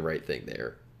doing the right thing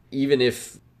there. Even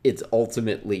if it's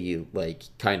ultimately like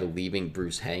kind of leaving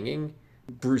Bruce hanging,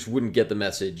 Bruce wouldn't get the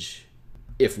message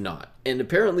if not. And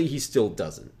apparently he still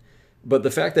doesn't. But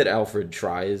the fact that Alfred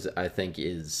tries, I think,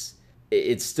 it's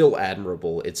still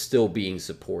admirable. It's still being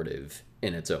supportive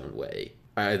in its own way.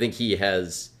 I think he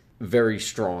has very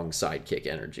strong sidekick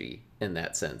energy in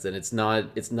that sense. And it's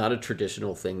not a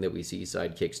traditional thing that we see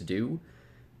sidekicks do.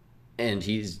 And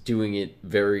he's doing it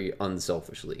very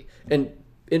unselfishly. And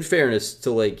in fairness,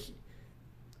 to like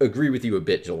agree with you a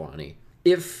bit, Jelani,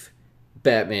 if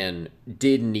Batman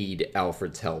did need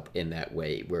Alfred's help in that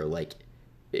way, where like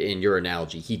in your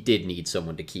analogy, he did need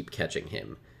someone to keep catching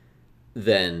him,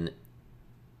 then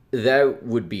that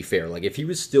would be fair. Like if he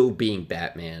was still being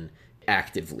Batman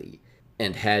actively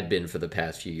and had been for the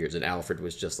past few years and Alfred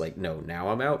was just like, no, now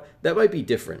I'm out, that might be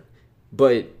different.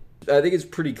 But I think it's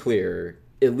pretty clear,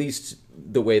 at least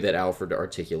the way that Alfred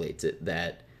articulates it,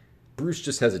 that Bruce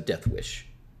just has a death wish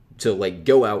to like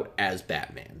go out as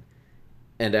Batman.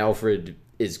 And Alfred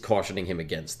is cautioning him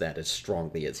against that as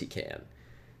strongly as he can.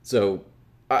 So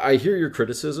I hear your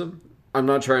criticism. I'm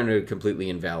not trying to completely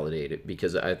invalidate it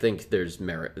because I think there's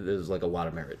merit. There's like a lot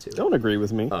of merit to it. Don't agree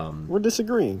with me. We're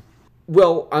disagreeing.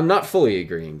 Well, I'm not fully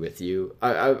agreeing with you.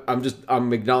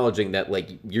 I'm acknowledging that like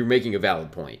you're making a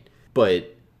valid point,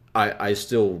 but I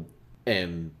still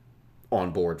am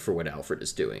on board for what Alfred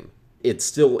is doing. It's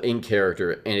still in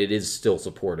character and it is still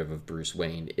supportive of Bruce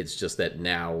Wayne. It's just that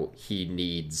now he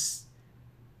needs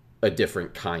a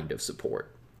different kind of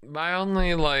support. My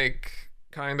only like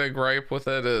kind of gripe with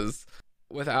it is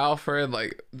with Alfred,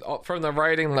 like from the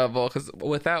writing level, because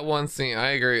with that one scene, I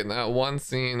agree. In that one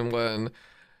scene when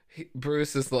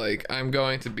Bruce is like, I'm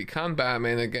going to become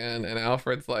Batman again, and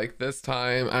Alfred's like, this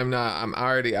time I'm not, I'm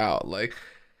already out. Like,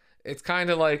 it's kind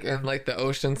of like in like the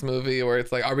Oceans movie where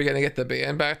it's like, are we gonna get the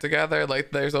band back together?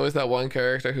 Like there's always that one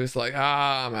character who's like,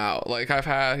 I'm out. Like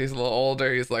he's a little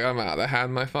older, he's like, I'm out, I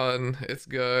had my fun, it's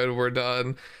good, we're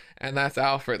done. And that's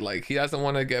Alfred. Like he doesn't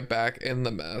want to get back in the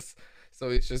mess,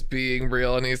 so he's just being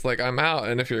real and he's like, I'm out,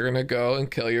 and if you're gonna go and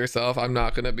kill yourself, I'm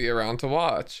not gonna be around to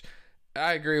watch.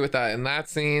 I agree with that. In that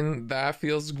scene, that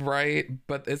feels right,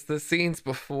 but it's the scenes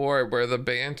before where the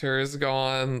banter's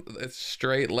gone, it's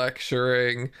straight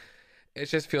lecturing. It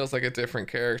just feels like a different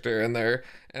character in there.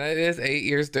 And it is 8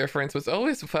 years difference, which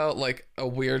always felt like a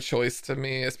weird choice to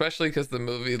me, especially because the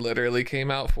movie literally came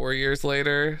out 4 years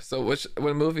later. So which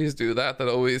when movies do that, that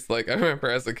always like, I remember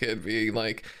as a kid being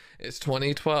like, it's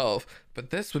 2012, but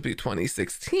this would be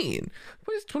 2016.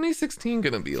 What is 2016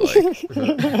 gonna be like?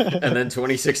 And then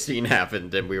 2016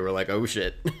 happened and we were like, oh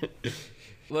shit.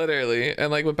 Literally.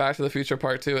 And like with Back to the Future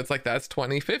Part 2, it's like, that's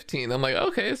 2015. I'm like,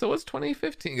 okay, so what's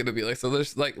 2015 gonna be like? So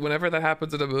there's like, whenever that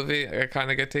happens in a movie, I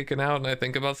kind of get taken out and I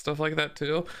think about stuff like that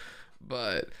too.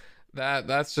 But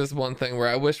that's just one thing where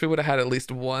I wish we would have had at least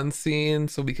one scene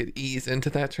so we could ease into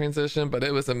that transition, but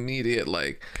it was immediate,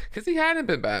 like, because he hadn't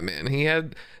been Batman.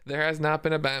 There has not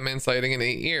been a Batman sighting in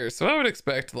 8 years. So I would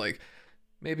expect like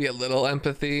maybe a little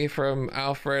empathy from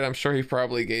Alfred. I'm sure he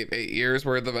probably gave 8 years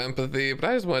worth of empathy, but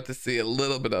I just wanted to see a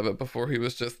little bit of it before he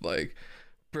was just like,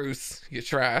 Bruce, you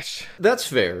trash. That's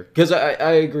fair, because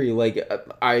I agree. Like,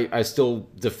 I still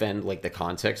defend like the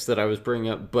context that I was bringing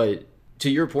up, but to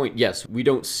your point, yes, we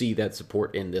don't see that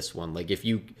support in this one. Like,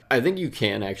 I think you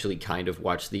can actually kind of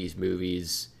watch these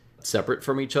movies separate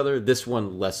from each other. This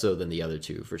one less so than the other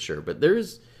two, for sure. But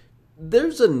there's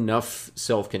enough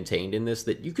self-contained in this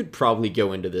that you could probably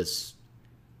go into this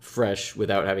fresh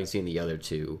without having seen the other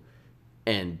two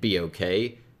and be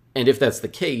okay. And if that's the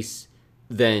case,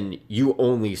 then you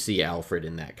only see Alfred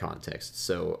in that context.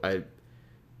 So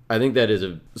I think that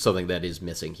is something that is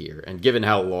missing here. And given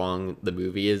how long the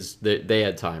movie is, they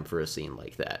had time for a scene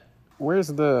like that. Where's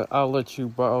the I'll let you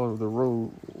borrow the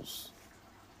rules,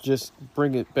 just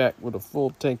bring it back with a full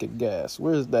tank of gas?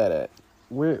 Where's that at?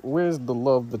 Where's the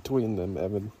love between them,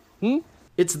 Evan?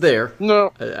 It's there.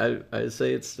 No. I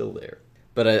say it's still there.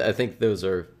 But I think those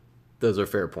are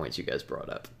fair points you guys brought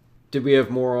up. Did we have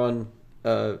more on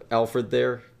Alfred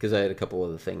there? Because I had a couple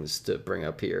other things to bring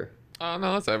up here. Oh,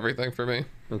 no, that's everything for me.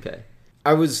 Okay.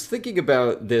 I was thinking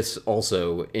about this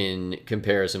also in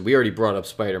comparison. We already brought up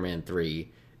Spider-Man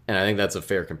 3, and I think that's a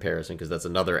fair comparison because that's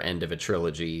another end of a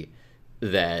trilogy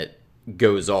that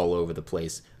goes all over the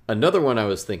place. Another one I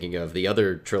was thinking of, the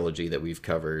other trilogy that we've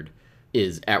covered,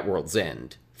 is At World's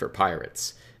End for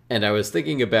Pirates. And I was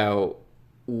thinking about,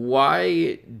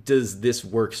 why does this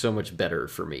work so much better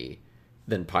for me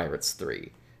than Pirates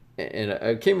 3? And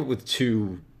I came up with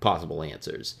two possible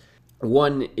answers.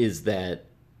 One is that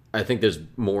I think there's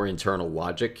more internal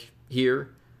logic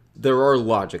here. There are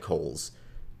logic holes,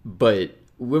 but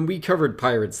when we covered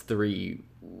Pirates 3,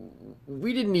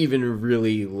 we didn't even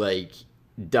really like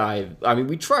dive. I mean,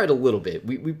 we tried a little bit.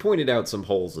 We pointed out some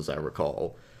holes, as I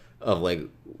recall, of like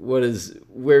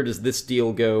where does this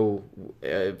deal go?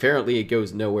 Apparently, it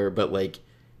goes nowhere. But like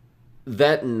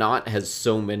that knot has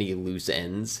so many loose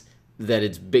ends that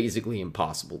it's basically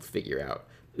impossible to figure out.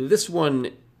 This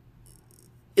one,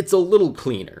 it's a little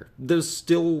cleaner. There's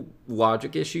still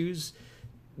logic issues,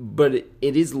 but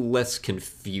it is less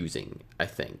confusing, I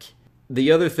think.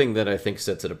 The other thing that I think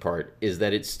sets it apart is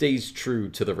that it stays true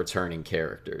to the returning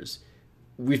characters.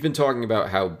 We've been talking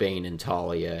about how Bane and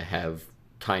Talia have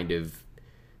kind of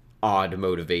odd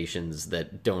motivations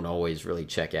that don't always really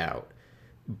check out.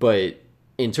 But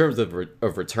in terms of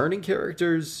returning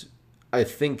characters, I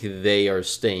think they are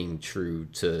staying true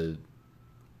to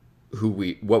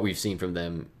what we've seen from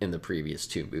them in the previous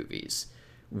two movies,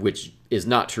 which is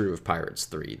not true of Pirates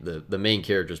 3. The main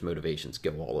character's motivations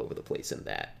go all over the place in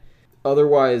that.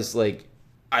 Otherwise, like,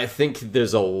 I think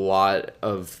there's a lot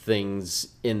of things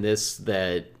in this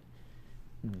that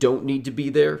don't need to be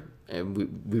there, and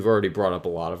we've already brought up a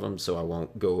lot of them, so I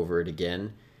won't go over it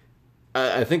again.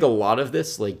 I think a lot of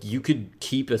this, like, you could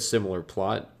keep a similar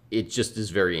plot. It just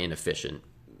is very inefficient.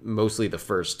 Mostly the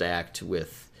first act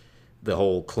with the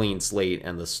whole clean slate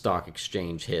and the stock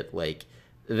exchange hit, like,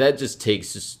 that just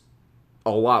takes just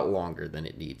a lot longer than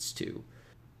it needs to.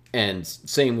 And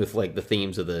same with, like, the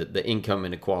themes of the income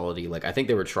inequality. Like, I think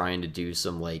they were trying to do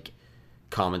some, like,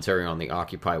 commentary on the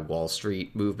Occupy Wall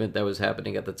Street movement that was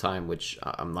happening at the time, which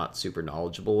I'm not super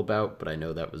knowledgeable about, but I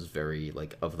know that was very,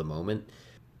 like, of the moment.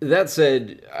 That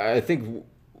said, I think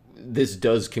this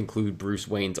does conclude Bruce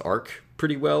Wayne's arc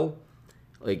pretty well.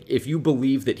 Like, if you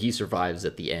believe that he survives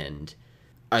at the end,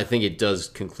 I think it does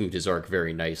conclude his arc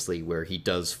very nicely, where he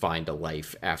does find a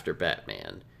life after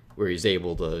Batman, where he's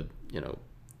able to,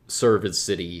 serve his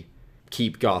city,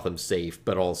 keep Gotham safe,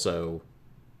 but also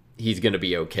he's going to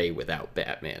be okay without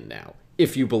Batman now,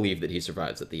 if you believe that he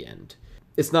survives at the end.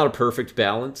 It's not a perfect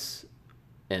balance,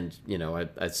 and,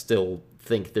 I still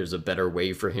think there's a better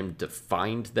way for him to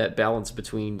find that balance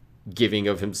between giving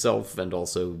of himself and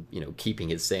also, keeping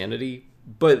his sanity.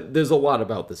 But there's a lot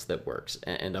about this that works,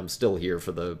 and I'm still here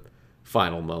for the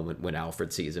final moment when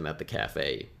Alfred sees him at the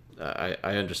cafe. I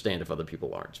understand if other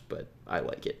people aren't, but I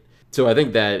like it. So I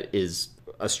think that is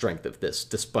a strength of this,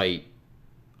 despite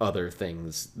other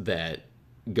things that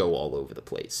go all over the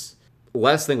place.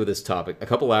 Last thing with this topic, a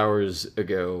couple hours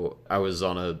ago, I was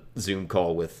on a Zoom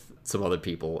call with some other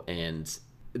people, and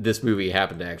this movie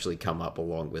happened to actually come up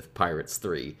along with Pirates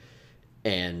 3.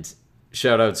 And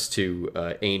shoutouts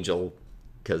to Angel,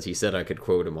 because he said I could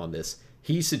quote him on this.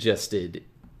 He suggested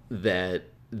that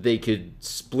they could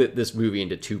split this movie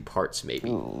into 2 parts, maybe.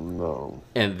 Oh, no.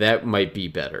 And that might be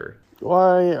better.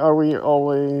 Why are we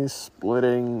always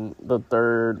splitting the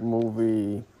third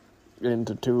movie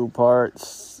into 2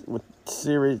 parts with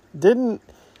series? Didn't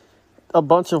a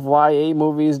bunch of YA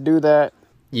movies do that?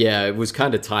 Yeah, it was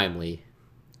kind of timely.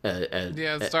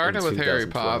 It started with Harry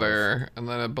Potter, and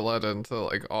then it bled into,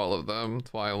 like, all of them.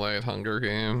 Twilight, Hunger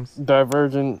Games.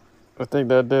 Divergent, I think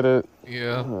that did it.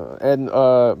 Yeah. And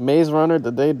Maze Runner,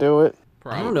 did they do it?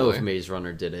 Probably. I don't know if Maze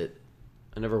Runner did it.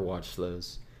 I never watched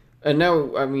those. And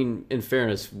now, I mean, in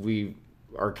fairness, we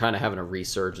are kind of having a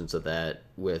resurgence of that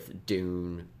with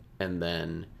Dune and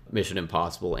then Mission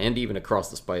Impossible and even Across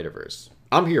the Spider-Verse.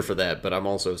 I'm here for that, but I'm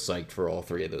also psyched for all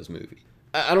 3 of those movies.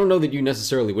 I don't know that you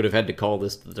necessarily would have had to call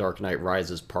this The Dark Knight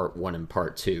Rises Part 1 and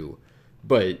Part 2,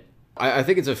 but I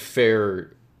think it's a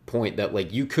fair point that,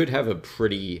 like, you could have a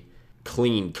pretty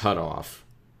clean cutoff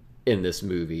in this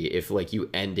movie if, like, you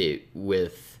end it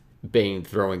with Bane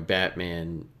throwing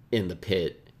Batman in the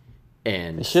pit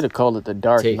and They should have called it The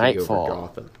Dark taking Nightfall. over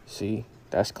Gotham. See,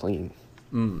 that's clean.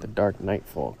 The Dark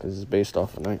Nightfall, because it's based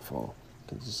off of Nightfall.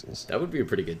 That would be a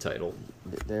pretty good title.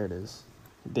 There it is.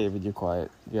 David, you're quiet.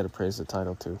 You gotta praise the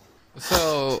title, too.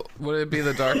 So, would it be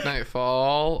The Dark Knight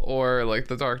Fall, or, like,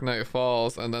 The Dark Knight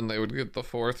Falls, and then they would get the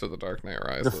 4th of The Dark Knight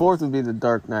Rises? The 4th would be The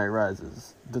Dark Knight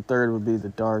Rises. The 3rd would be The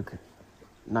Dark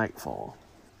Nightfall.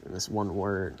 And it's one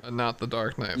word. And not The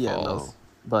Dark Knight Yeah, Falls. no.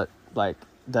 But, like,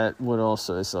 that would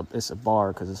also, it's a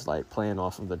bar, because it's, like, playing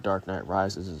off of The Dark Knight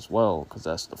Rises as well, because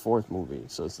that's the 4th movie.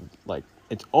 So it's, like,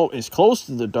 it's close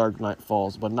to The Dark Knight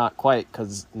Falls, but not quite,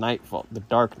 because Nightfall, The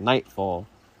Dark Nightfall,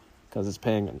 because it's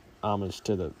paying homage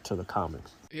to the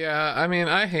comics. Yeah, I mean,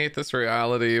 I hate this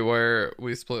reality where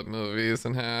we split movies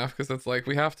in half, because it's like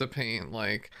we have to paint,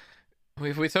 like,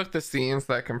 If we took the scenes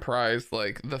that comprised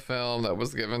like the film that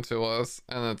was given to us,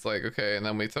 and it's like, okay, and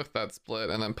then we took that split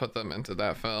and then put them into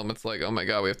that film, it's like, oh my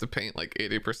god, we have to paint like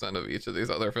 80% of each of these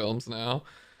other films now.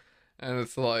 And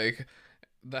it's like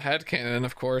the headcanon,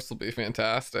 of course, will be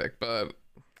fantastic, but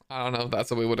I don't know if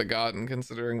that's what we would have gotten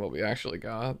considering what we actually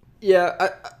got. Yeah,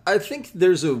 I think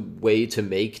there's a way to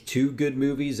make two good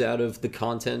movies out of the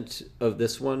content of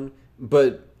this one,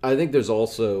 but I think there's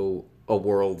also a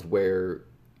world where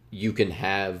you can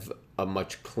have a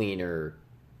much cleaner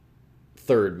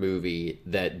third movie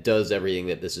that does everything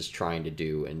that this is trying to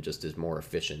do and just is more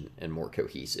efficient and more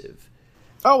cohesive.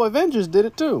 Oh, Avengers did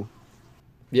it too.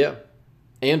 Yeah.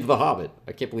 And The Hobbit.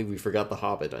 I can't believe we forgot The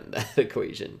Hobbit on that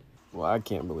equation. Well, I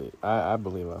can't believe. I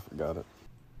believe I forgot it.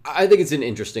 I think it's an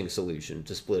interesting solution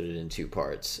to split it in two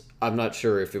parts. I'm not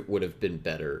sure if it would have been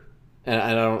better. And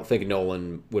I don't think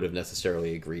Nolan would have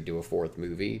necessarily agreed to a fourth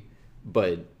movie,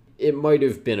 but it might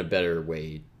have been a better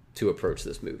way to approach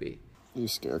this movie. You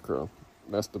Scarecrow.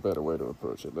 That's the better way to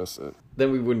approach it. That's it.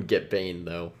 Then we wouldn't get Bane,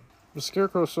 though. The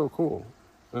Scarecrow's so cool,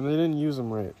 and they didn't use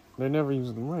him right. They never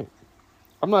used him right.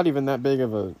 I'm not even that big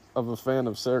of a fan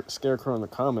of Scarecrow in the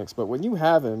comics, but when you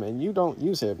have him and you don't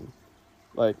use him,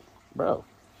 like, bro,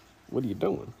 what are you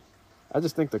doing? I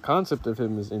just think the concept of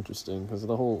him is interesting because of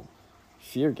the whole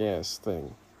fear gas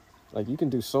thing. Like, you can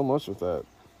do so much with that,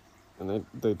 and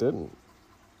they didn't.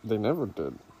 They never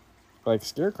did. Like,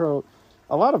 Scarecrow,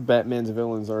 a lot of Batman's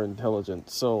villains are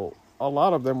intelligent, so a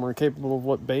lot of them were capable of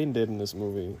what Bane did in this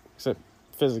movie, except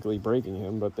physically breaking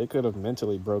him, but they could have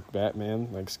mentally broke Batman.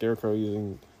 Like, Scarecrow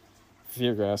using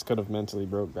fear gas could have mentally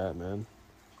broke Batman.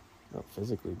 Not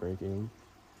physically breaking him.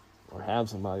 Or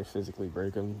have somebody physically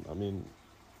break him. I mean,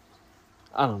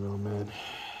 I don't know, man.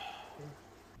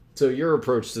 So your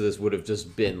approach to this would have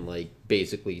just been, like,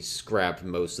 basically scrap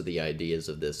most of the ideas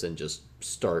of this and just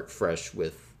start fresh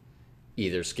with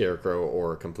either Scarecrow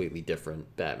or a completely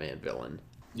different Batman villain.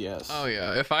 Yes. Oh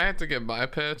yeah, if I had to give my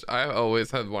pitch, I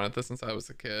always had wanted this since I was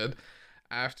a kid.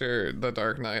 After The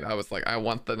Dark Knight, I was like, I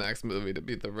want the next movie to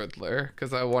be The Riddler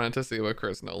because I wanted to see what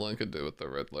Chris Nolan could do with the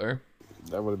Riddler.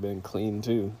 That would have been clean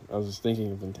too. I was just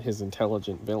thinking of his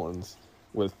intelligent villains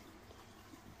with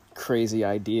crazy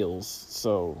ideals.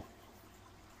 So,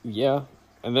 yeah,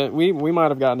 and then we might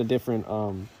have gotten a different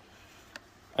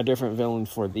villain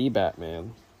for the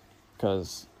Batman,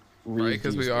 because Right,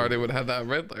 because we already would have that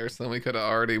Riddler, so then we could have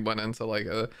already went into like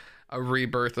a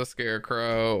rebirth of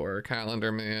Scarecrow or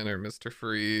Calendar Man or Mr.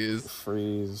 Freeze,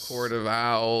 Court of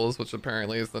Owls, which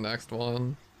apparently is the next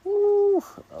one. Ooh,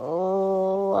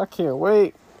 oh, I can't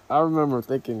wait. I remember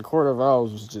thinking Court of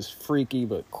Owls was just freaky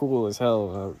but cool as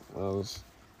hell. I was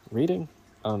reading?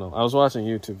 I don't know. I was watching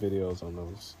YouTube videos on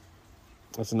those.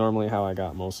 That's normally how I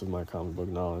got most of my comic book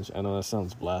knowledge. I know that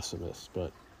sounds blasphemous,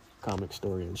 but comic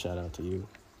historian, shout out to you.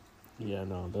 Yeah,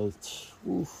 no, those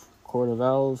Court of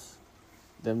Owls,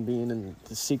 them being in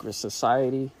the secret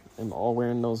society, them all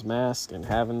wearing those masks and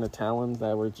having the talons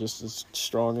that were just as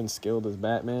strong and skilled as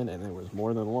Batman, and there was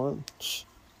more than one.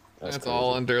 That's it's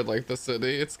all under like the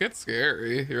city. It gets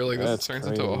scary. You're like, this turns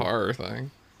into a horror thing.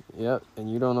 Yep,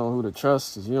 and you don't know who to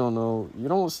trust because you don't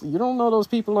know those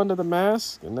people under the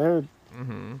mask, and they're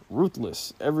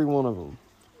ruthless. Every one of them.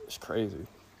 It's crazy.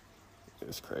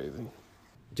 It's crazy.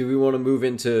 Do we want to move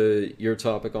into your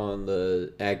topic on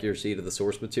the accuracy to the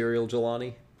source material,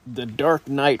 Jelani? The Dark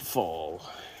Knightfall.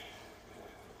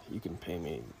 You can pay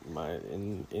me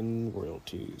in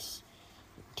royalties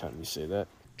every time you say that.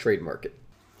 Trademark it.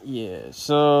 Yeah,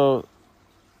 so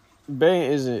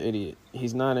Bane is an idiot.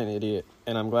 He's not an idiot,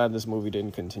 and I'm glad this movie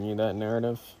didn't continue that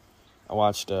narrative. I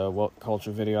watched a What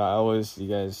Culture video.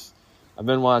 I've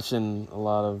been watching a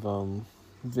lot of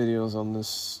videos on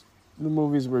the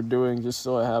movies we're doing, just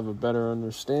so I have a better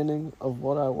understanding of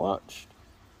what I watched.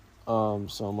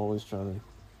 So I'm always trying to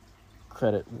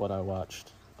credit what I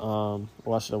watched.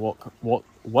 Watched a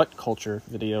What Culture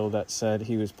video that said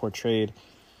he was portrayed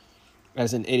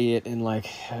as an idiot in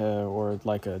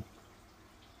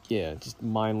just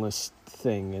mindless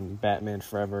thing in Batman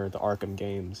Forever, the Arkham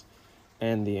games,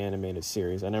 and the animated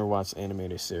series. I never watched the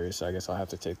animated series, so I guess I'll have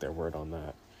to take their word on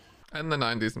that. And the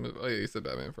 90s movie. Oh yeah, you said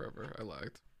Batman Forever. I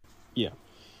liked. Yeah,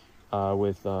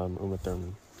 with Uma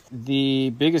Thurman. The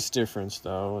biggest difference,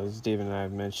 though, as David and I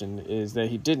have mentioned, is that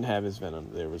he didn't have his Venom.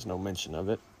 There was no mention of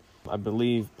it. I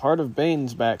believe part of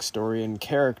Bane's backstory and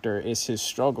character is his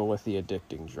struggle with the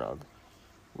addicting drug.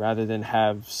 Rather than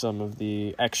have some of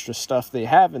the extra stuff they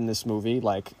have in this movie,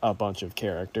 like a bunch of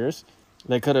characters,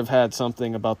 they could have had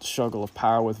something about the struggle of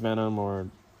power with Venom or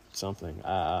something.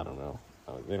 I don't know.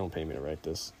 They don't pay me to write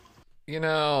this. You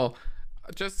know,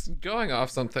 Just going off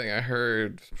something I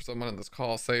heard someone on this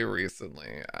call say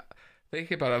recently,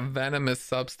 thinking about a venomous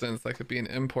substance that could be an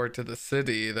import to the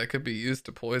city that could be used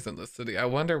to poison the city. I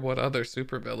wonder what other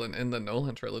supervillain in the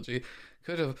Nolan trilogy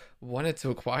could have wanted to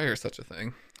acquire such a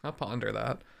thing. I'll ponder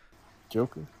that.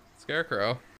 Joker.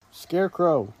 Scarecrow.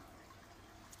 Scarecrow.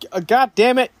 God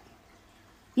damn it!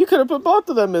 You could have put both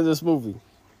of them in this movie.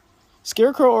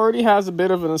 Scarecrow already has a bit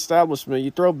of an establishment.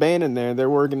 You throw Bane in there, they're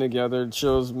working together. It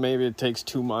shows maybe it takes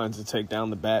 2 months to take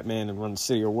down the Batman and run the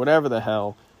city or whatever the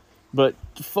hell. But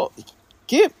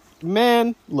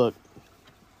look,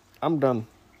 I'm done.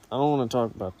 I don't want to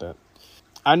talk about that.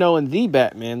 I know in the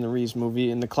Batman, the Reeves movie,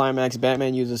 in the climax,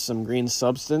 Batman uses some green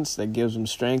substance that gives him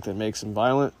strength and makes him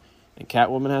violent. And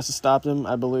Catwoman has to stop him,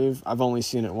 I believe. I've only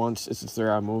seen it once. It's a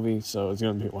 3-hour movie, so it's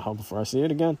going to be a while before I see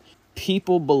it again.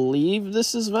 People believe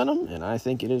this is Venom, and I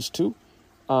think it is too.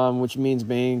 Which means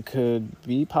Bane could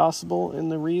be possible in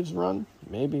the Reeves run.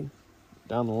 Maybe.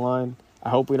 Down the line. I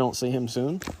hope we don't see him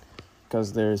soon.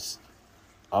 Because there's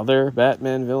other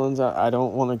Batman villains. I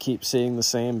don't want to keep seeing the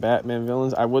same Batman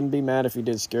villains. I wouldn't be mad if he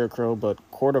did Scarecrow, but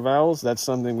Court of Owls, that's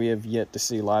something we have yet to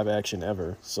see live action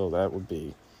ever. So that would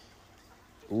be...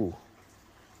 Ooh.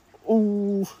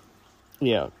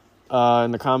 Yeah.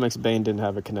 In the comics, Bane didn't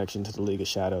have a connection to the League of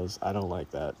Shadows. I don't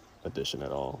like that addition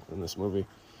at all in this movie.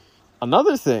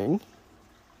 Another thing,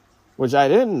 which I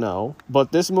didn't know,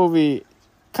 but this movie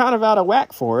kind of out of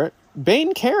whack for it,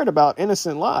 Bane cared about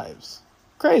innocent lives.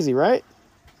 Crazy, right?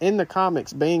 In the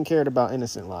comics, Bane cared about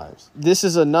innocent lives. This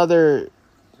is another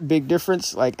big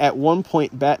difference. Like, at one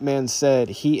point, Batman said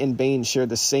he and Bane share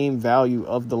the same value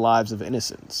of the lives of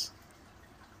innocents.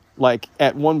 Like,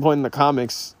 at one point in the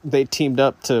comics, they teamed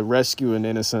up to rescue an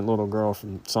innocent little girl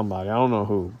from somebody. I don't know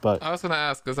who, but... I was going to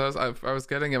ask, because I was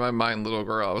getting in my mind little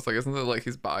girl. I was like, isn't it like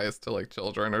he's biased to, like,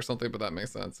 children or something? But that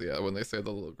makes sense, yeah, when they say the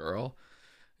little girl.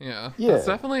 Yeah. It's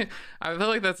definitely... I feel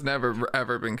like that's never,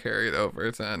 ever been carried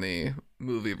over to any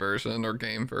movie version or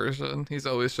game version. He's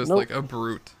always just, like, a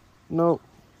brute. Nope.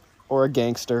 Or a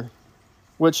gangster.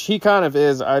 Which he kind of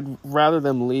is. I'd rather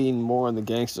them lean more on the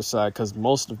gangster side because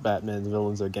most of Batman's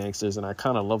villains are gangsters, and I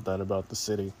kind of love that about the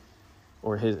city,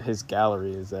 or his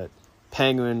gallery, is that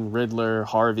Penguin, Riddler,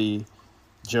 Harvey,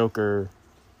 Joker,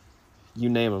 you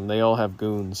name them, they all have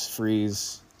goons.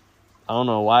 Freeze. I don't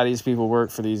know why these people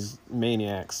work for these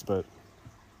maniacs, but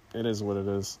it is what it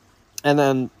is. And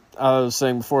then I was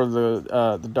saying before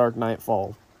the Dark Knight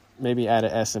Fall, maybe add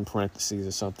an S in parentheses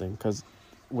or something, because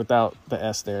without the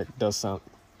S there, it does sound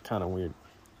kind of weird.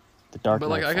 The Dark Knight But,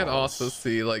 like, I could Falls. also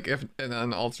see, like, if in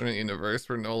an alternate universe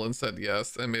where Nolan said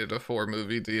yes and made it a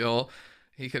 4-movie deal,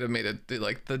 he could have made it,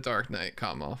 like, The Dark Knight,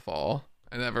 Fall.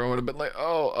 And everyone would have been like,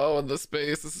 oh, in the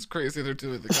space, this is crazy, they're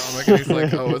doing the comic. And he's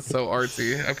like, oh, it's so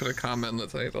artsy. I put a comment in the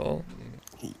title.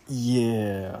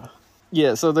 Yeah.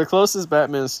 Yeah, so the closest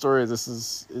Batman story this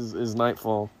is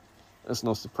Nightfall. That's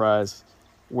no surprise.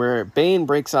 Where Bane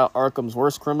breaks out Arkham's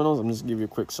worst criminals. I'm just going to give you a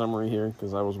quick summary here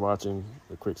because I was watching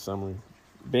the quick summary.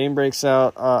 Bane breaks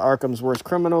out Arkham's worst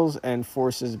criminals and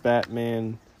forces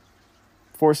Batman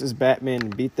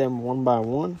to beat them one by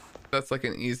one. That's like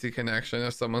an easy connection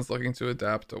if someone's looking to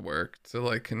adapt to work to,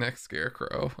 like, connect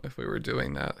Scarecrow if we were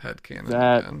doing that headcanon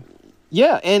again.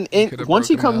 Yeah, and once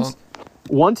he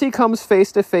comes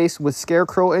face to face with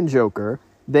Scarecrow and Joker,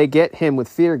 they get him with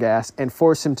fear gas and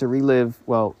force him to relive,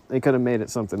 well, they could have made it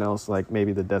something else, like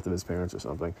maybe the death of his parents or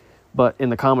something. But in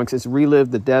the comics, it's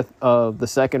relive the death of the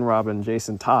second Robin,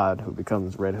 Jason Todd, who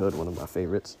becomes Red Hood, one of my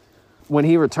favorites. When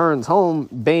he returns home,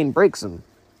 Bane breaks him.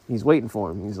 He's waiting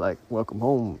for him. He's like, welcome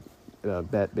home,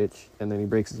 bat bitch. And then he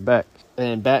breaks his back.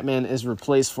 And Batman is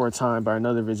replaced for a time by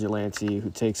another vigilante who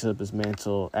takes up his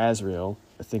mantle, Azrael.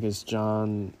 I think it's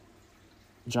John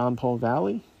Paul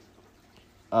Valley?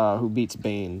 Who beats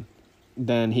Bane.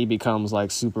 Then he becomes,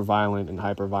 like, super violent and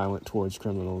hyper violent towards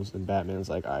criminals, and Batman's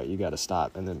like, all right, you gotta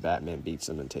stop. And then Batman beats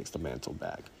him and takes the mantle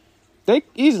back. They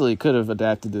easily could have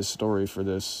adapted this story for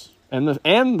this, and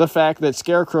the fact that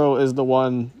Scarecrow is the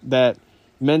one that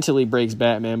mentally breaks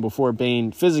Batman before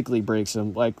Bane physically breaks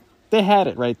him. Like, they had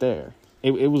it right there.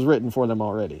 It was written for them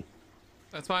already.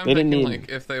 That's why I'm thinking, like,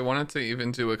 if they wanted to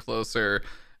even do a closer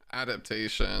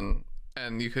adaptation,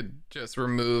 and you could just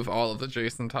remove all of the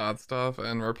Jason Todd stuff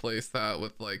and replace that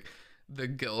with, like, the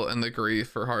guilt and the grief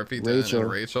for Harvey Dent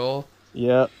and Rachel.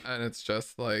 Yep. And it's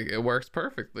just, like, it works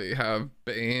perfectly. Have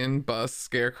Bane bust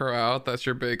Scarecrow out. That's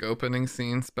your big opening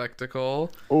scene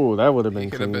spectacle. Oh, that would have been He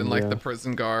could have been, like, the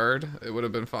prison guard. It would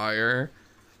have been fire.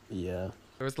 Yeah.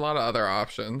 There was a lot of other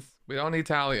options. We don't need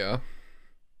Talia.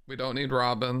 We don't need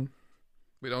Robin.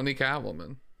 We don't need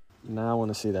Catwoman. Now I want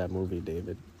to see that movie,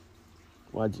 David.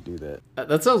 Why'd you do that?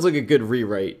 That sounds like a good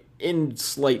rewrite. In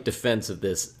slight defense of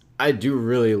this, I do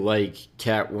really like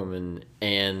Catwoman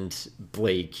and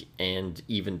Blake and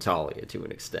even Talia to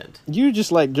an extent. You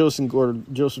just like Joseph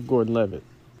Gordon-Levitt.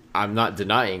 I'm not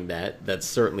denying that. That's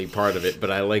certainly part of it,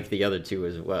 but I like the other two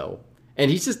as well. And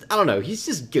he's just, I don't know, he's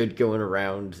just good going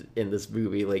around in this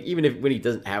movie. Like, even if when he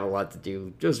doesn't have a lot to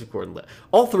do, Joseph Gordon-Levitt.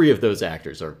 All three of those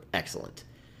actors are excellent.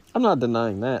 I'm not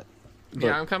denying that.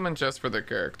 Yeah, I'm coming just for the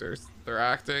characters. They're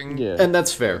acting. Yeah. And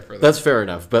that's fair. That's fair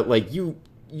enough. But like you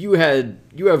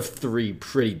have three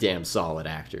pretty damn solid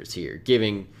actors here,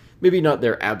 giving maybe not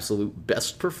their absolute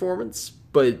best performance,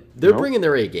 but they're bringing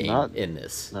their A game in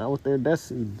this. Not with their death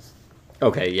scenes.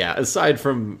 Okay, yeah. Aside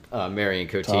from Marion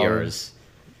Cotillard's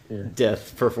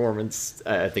death performance,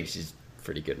 I think she's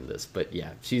pretty good in this. But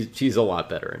yeah, she's a lot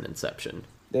better in Inception.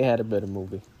 They had a better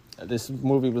movie. This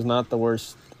movie was not the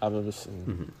worst I've ever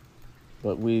seen,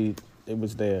 but it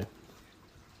was there,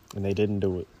 and they didn't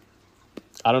do it.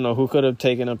 I don't know who could have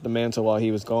taken up the mantle while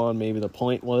he was gone. Maybe the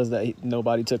point was that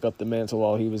nobody took up the mantle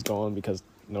while he was gone because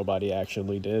nobody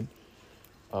actually did.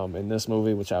 In this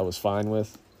movie, which I was fine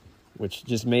with, which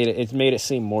just made it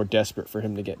seem more desperate for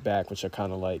him to get back, which I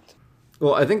kind of liked.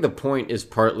 Well, I think the point is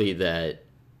partly that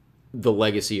the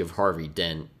legacy of Harvey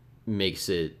Dent makes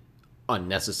it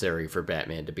unnecessary for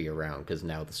Batman to be around because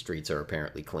now the streets are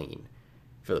apparently clean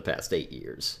for the past 8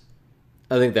 years.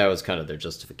 I think that was kind of their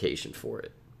justification for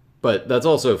it. But that's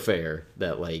also fair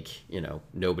that, like, you know,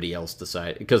 nobody else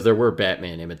decided, because there were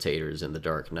Batman imitators in The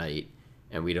Dark Knight,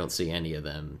 and we don't see any of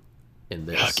them in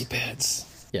this. Hockey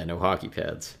pads. Yeah, no hockey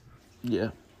pads.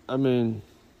 Yeah. I mean,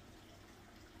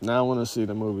 now I want to see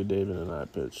the movie David and I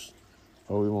pitched.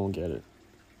 But we won't get it.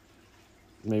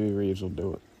 Maybe Reeves will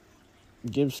do it.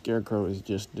 Give Scarecrow his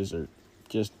just dessert.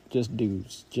 Just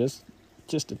dudes. Just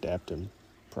adapt him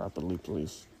properly,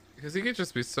 please. Because he could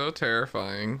just be so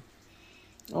terrifying.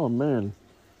 Oh, man.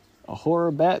 A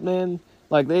horror Batman?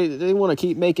 Like, they want to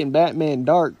keep making Batman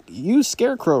dark. Use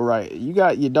Scarecrow right. You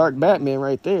got your dark Batman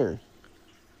right there.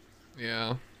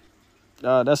 Yeah.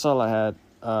 That's all I had.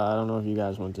 I don't know if you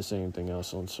guys want to say anything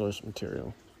else on source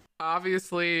material.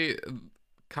 Obviously,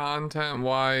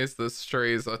 content-wise, this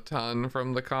strays a ton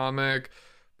from the comic,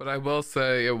 but I will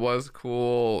say it was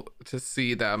cool to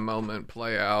see that moment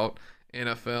play out in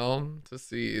a film, to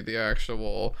see the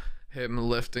actual him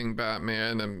lifting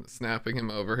Batman and snapping him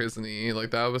over his knee.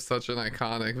 Like, that was such an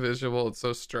iconic visual. It's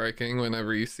so striking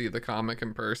whenever you see the comic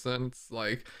in person. It's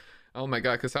like, oh my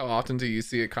god, because how often do you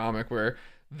see a comic where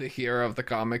the hero of the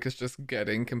comic is just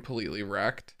getting completely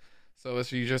wrecked? So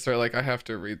you just are like, I have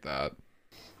to read that.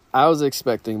 I was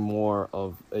expecting more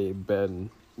of a Ben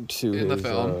to in the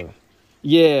film.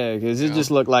 Yeah, because it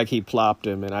just looked like he plopped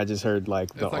him, and I just heard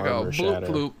like the it's like armor a shatter.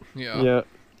 bloop. Yeah. Yeah.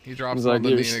 He drops like on the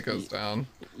knee and it goes down.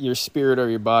 Your spirit or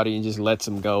your body and just lets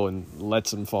him go and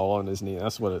lets him fall on his knee.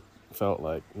 That's what it felt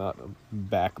like. Not a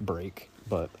back break,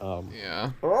 but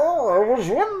Yeah. Oh, I was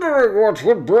wondering what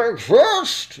would break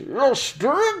first, your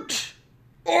spirit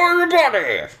or your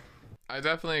body? I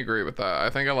definitely agree with that. I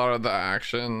think a lot of the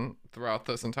action throughout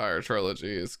this entire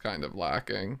trilogy is kind of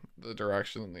lacking. The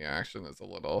direction and the action is a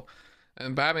little...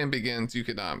 And Batman Begins, you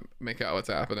could not make out what's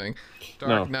happening.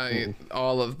 Dark Knight,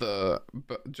 all of the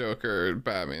Joker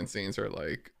Batman scenes are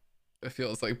like, it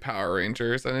feels like Power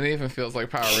Rangers, and it even feels like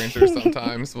Power Rangers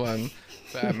sometimes when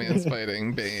Batman's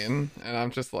fighting Bane, and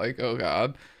I'm just like, oh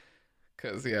god.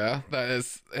 Because yeah, that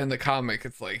is, in the comic,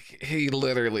 it's like he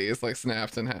literally is like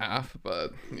snapped in half.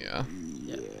 But yeah.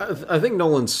 I think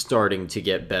Nolan's starting to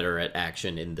get better at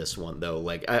action in this one, though.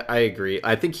 Like, I agree.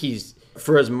 I think he's,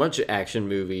 for as much action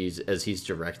movies as he's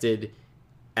directed,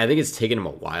 I think it's taken him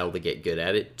a while to get good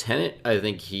at it. Tenet, I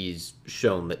think he's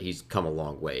shown that he's come a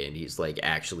long way, and he's like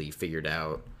actually figured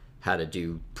out how to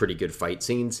do pretty good fight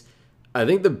scenes. I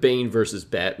think the Bane versus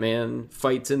Batman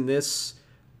fights in this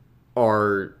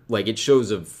are like, it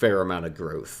shows a fair amount of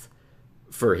growth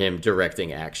for him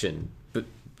directing action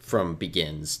from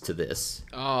Begins to this.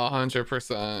 Oh,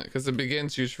 100%. Because it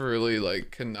Begins, you truly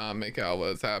like cannot make out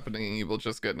what's happening, and you will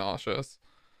just get nauseous.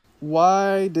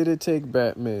 why did it take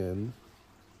Batman?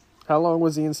 How long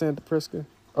was he in Santa Prisca?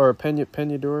 Or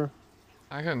Peñadora?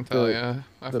 I couldn't tell you.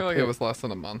 I feel like it was less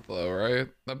than a month though, right?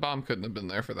 The bomb couldn't have been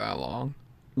there for that long.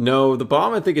 No, the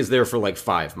bomb I think is there for like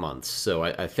 5 months. So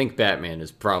I think Batman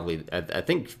is probably, I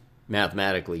think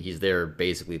mathematically he's there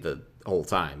basically the whole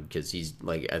time, because he's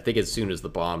like, I think as soon as the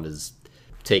bomb is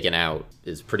taken out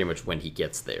is pretty much when he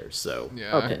gets there. So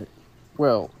Yeah. Okay.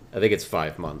 Well, I think it's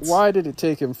 5 months. why did it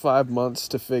take him 5 months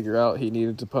to figure out he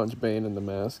needed to punch Bane in the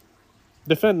mask?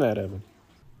 Defend that, Evan.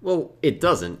 Well, it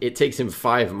doesn't. It takes him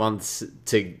 5 months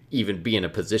to even be in a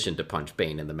position to punch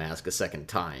Bane in the mask a second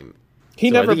time. He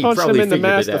So I never think punched him probably in the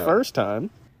figured mask it the out. first time.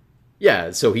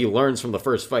 Yeah, so he learns from the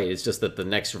first fight. It's just that the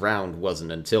next round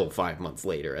wasn't until 5 months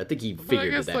later. I think he But I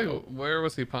figured guess, it like, out. where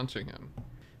was he punching him?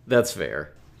 That's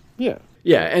fair. Yeah.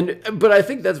 Yeah, but I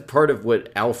think that's part of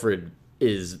what Alfred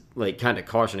is like kind of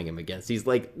cautioning him against. He's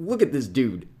like, look at this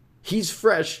dude. He's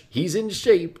fresh. He's in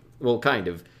shape. Well, kind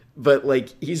of. But like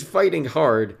he's fighting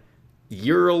hard.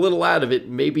 You're a little out of it.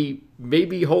 Maybe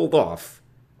hold off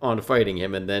on fighting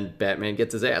him, and then Batman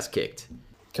gets his ass kicked.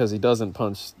 Because he doesn't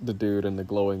punch the dude in the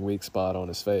glowing weak spot on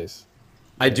his face.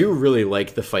 I do really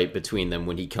like the fight between them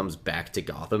when he comes back to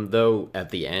Gotham, though,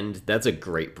 at the end. That's a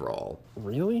great brawl.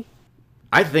 Really?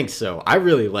 I think so. I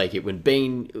really like it when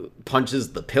Bane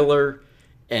punches the pillar,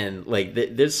 and like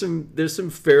there's some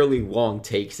fairly long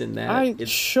takes in that. I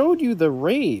showed you the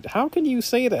Raid. How can you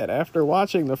say that after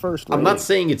watching the first Raid? I'm not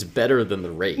saying it's better than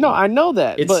the Raid. No, I know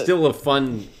that. It's but still a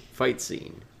fun fight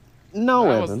scene. no,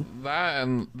 That was Evan. that,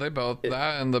 and they both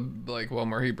that and the like one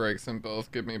where he breaks him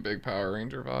both give me big Power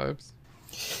Ranger vibes.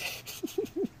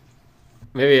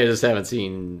 Maybe I just haven't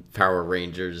seen Power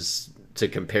Rangers to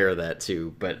compare that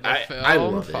to, but I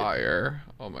love it. Fire.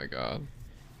 Oh my god.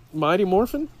 Mighty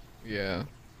Morphin? Yeah.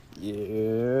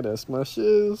 Yeah, that's my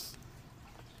shiz.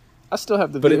 I still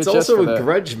have the But VHS it's also for a that.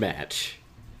 grudge match,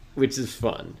 which is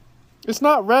fun. It's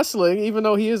not wrestling, even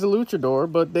though he is a luchador,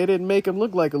 but they didn't make him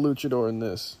look like a luchador in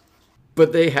this.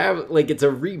 But they have like it's a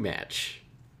rematch.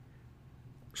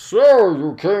 So,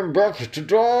 you came back to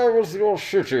die with your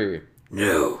city.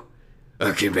 No,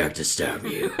 I came back to stop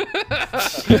you.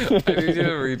 I need you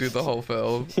to redo the whole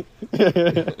film.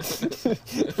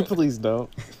 Please don't.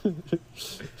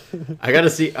 I gotta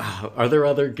see. Are there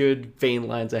other good Bane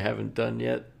lines I haven't done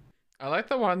yet? I like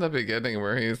the one in the beginning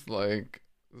where he's like,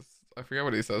 I forget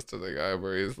what he says to the guy,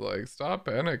 where he's like, "Stop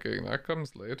panicking. That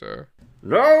comes later."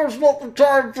 Now's not the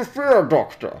time to fear,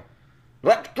 Doctor.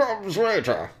 That comes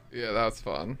later. Yeah, that's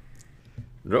fun.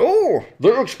 No,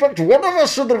 they expect one of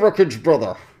us in the wreckage,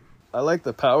 brother. I like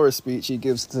the power speech he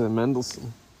gives to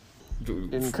Mendelsohn.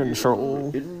 In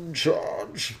control. In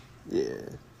charge. Yeah.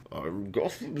 I'm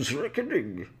Gotham's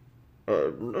reckoning.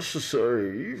 A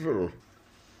necessary evil.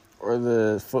 Or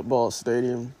the football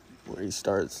stadium where he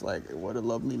starts like, what a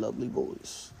lovely, lovely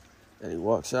voice. And he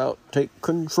walks out, take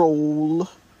control.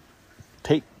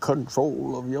 Take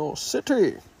control of your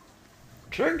city.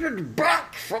 Take it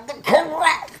back from the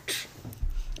corrupt.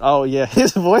 Oh yeah,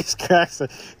 his voice cracks a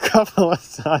couple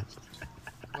of times.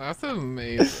 That's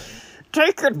amazing.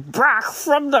 Take it back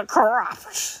from the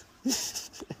corrupt.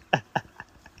 This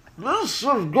is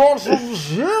Gotham's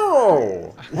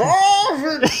hero.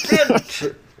 Harvey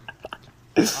Dent.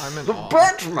 I'm in The awe.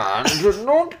 Batman did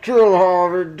not kill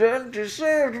Harvey Dent. He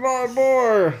saved my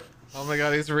boy. Oh my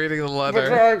god, he's reading the But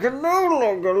letter. I can no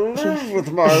longer live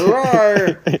with my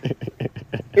lie.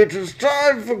 It is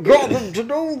time for Gotham to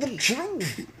know the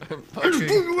truth. I'm And do fucking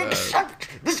you dead. accept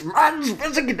this man's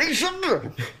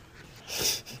resignation?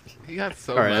 He got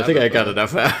so All right, mad I think at I got them.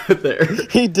 enough out there.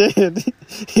 He did.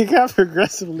 He got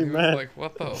progressively He was mad. like,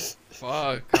 what the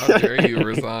fuck? How dare you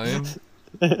resign?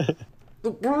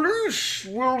 The police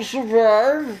will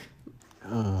survive.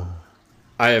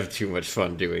 I have too much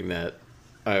fun doing that.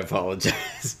 I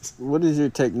apologize. What is your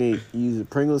technique? You use a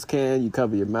Pringles can, you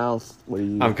cover your mouth. What do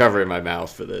you I'm covering my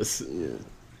mouth for this.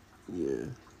 Yeah.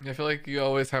 I feel like you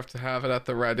always have to have it at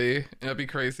the ready. It'd be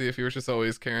crazy if you were just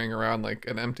always carrying around like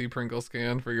an empty Pringles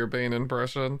can for your Bane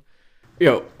impression.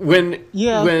 When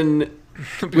Yeah. when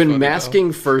funny,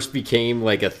 masking first became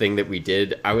like a thing that we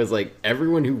did, I was like,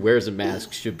 everyone who wears a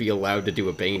mask should be allowed to do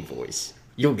a Bane voice.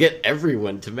 You'll get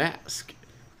everyone to mask.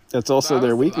 That's also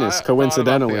their weakness, I thought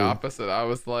coincidentally. about the opposite. I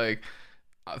was like,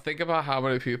 think about how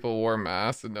many people wore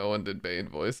masks and no one did Bane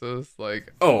voices.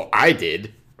 Like, Oh, I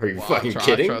did. Are you fucking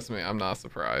kidding? Trust me, I'm not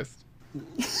surprised.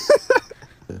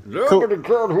 Nobody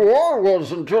cared who I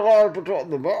was until I put on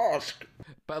the mask.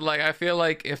 But like, I feel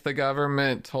like if the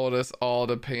government told us all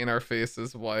to paint our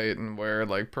faces white and wear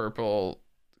like purple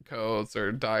coats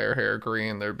or dye our hair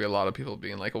green, there'd be a lot of people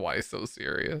being like, "Why so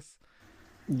serious?"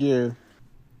 Yeah.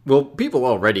 Well, people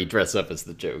already dress up as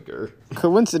the Joker.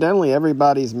 Coincidentally,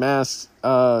 everybody's mask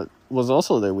was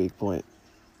also their weak point.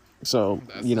 So,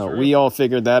 That's true. true. We all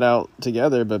figured that out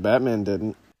together, but Batman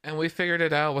didn't. And we figured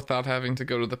it out without having to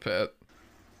go to the pit.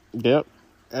 Yep.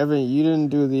 Evan, you didn't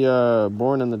do the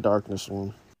Born in the Darkness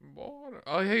one.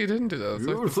 Oh yeah, you didn't do that. It's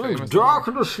You like the think famous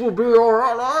darkness will be your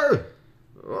ally?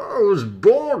 I was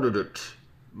born in it,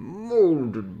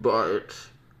 molded by it.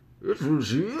 It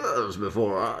was years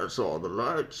before I saw the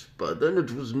light, but then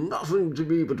it was nothing to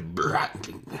me but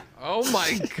blinding. Oh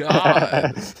my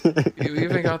god! You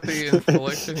even got the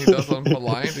infliction he does on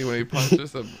Palindy when he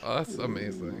punches him. Oh, that's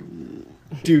amazing.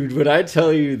 Dude, when I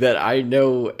tell you that I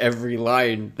know every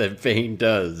line that Bane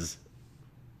does,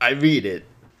 I mean it.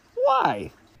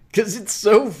 Why? Because it's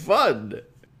so fun.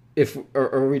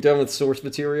 Are we done with source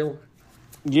material?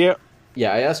 Yeah.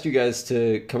 Yeah, I asked you guys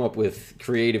to come up with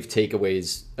creative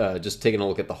takeaways, just taking a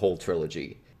look at the whole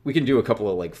trilogy. We can do a couple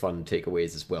of like fun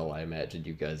takeaways as well. I imagine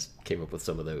you guys came up with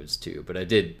some of those too. But I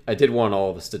did want all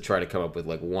of us to try to come up with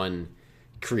like one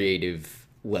creative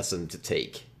lesson to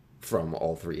take from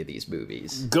all three of these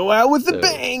movies. Go out with a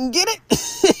bang, get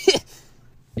it?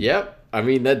 Yep, I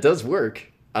mean that does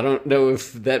work. I don't know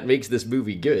if that makes this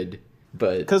movie good,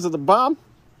 but Because of the bomb,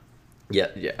 yeah,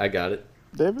 I got it.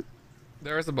 David?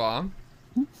 There is a bomb.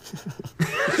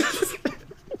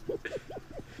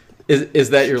 Is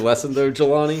that your lesson though,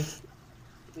 Jelani?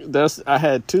 I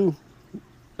had two.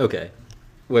 Okay.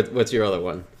 What's your other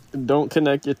one? Don't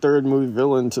connect your third movie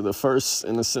villain to the first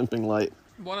in a simping light.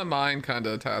 One of mine kind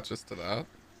of attaches to that.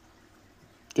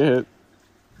 Go ahead.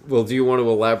 Well, do you want to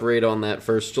elaborate on that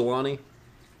first, Jelani?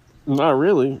 Not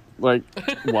really. Like,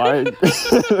 why?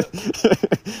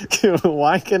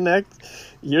 Why connect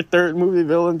your third movie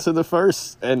villain to the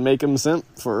first and make him simp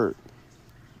for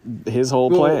his whole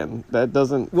plan? That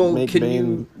doesn't make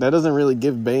Bane. That doesn't really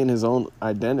give Bane his own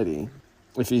identity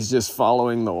if he's just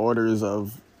following the orders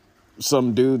of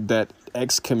some dude that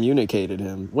excommunicated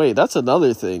him. Wait, that's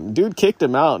another thing. Dude kicked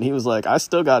him out, and he was like, "I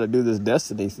still got to do this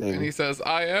destiny thing." And he says,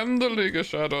 "I am the League of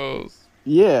Shadows."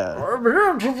 Yeah. I'm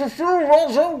here to fulfill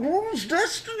Ra's al Ghul's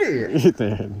destiny.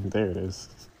 there it is.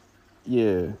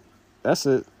 Yeah. That's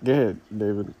it. Go ahead,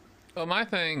 David. Well, my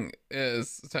thing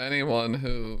is to anyone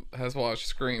who has watched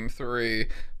Scream 3,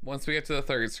 once we get to the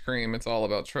third Scream, it's all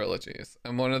about trilogies.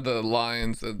 And one of the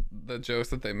lines, the jokes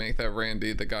that they make, that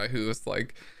Randy, the guy who is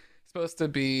like supposed to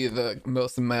be the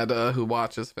most meta, who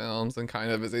watches films and kind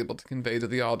of is able to convey to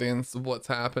the audience what's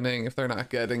happening if they're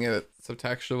not getting it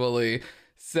subtextually,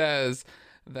 says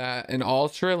that in all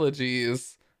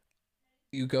trilogies,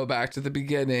 you go back to the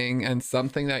beginning and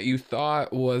something that you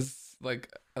thought was like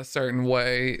a certain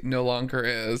way no longer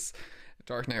is.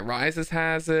 Dark Knight Rises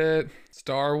has it,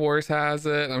 Star Wars has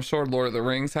it, I'm sure Lord of the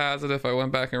Rings has it if I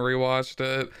went back and rewatched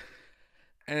it.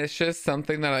 And it's just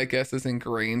something that I guess is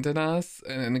ingrained in us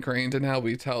and ingrained in how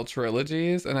we tell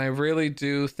trilogies. And I really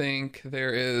do think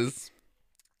there is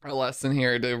a lesson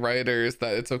here to writers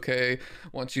that it's okay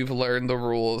once you've learned the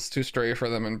rules to stray for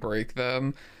them and break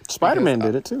them. Spider-Man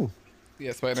did it too.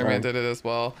 Yeah, Spider-Man did it as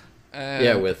well. And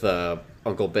Yeah, with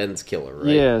Uncle Ben's killer, right?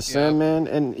 Yeah, Sandman,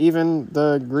 and even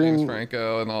the James Green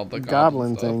Franco and all the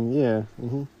Goblin stuff. thing. Yeah.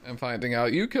 Mm-hmm. And finding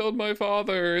out, you killed my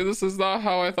father. This is not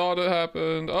how I thought it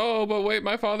happened. Oh, but wait,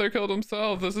 my father killed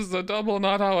himself. This is a double,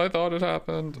 not how I thought it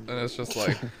happened. And it's just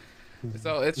like...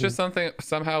 So it's just something,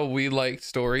 somehow we liked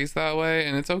stories that way,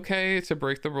 and it's okay to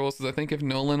break the rules, because I think if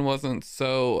Nolan wasn't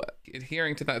so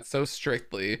adhering to that so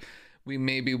strictly, we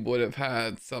maybe would have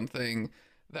had something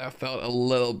that felt a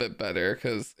little bit better,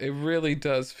 because it really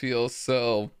does feel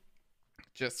so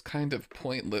just kind of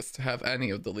pointless to have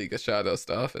any of the League of Shadows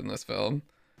stuff in this film.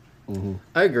 Mm-hmm.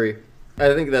 I agree.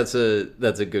 I think that's a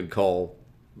good call,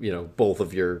 you know, both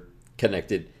of your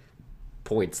connected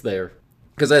points there.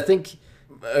 Because I think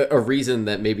a reason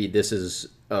that maybe this is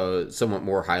a somewhat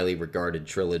more highly regarded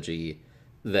trilogy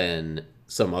than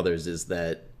some others is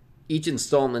that each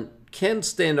installment can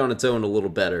stand on its own a little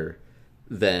better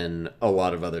than a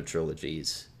lot of other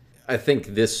trilogies. I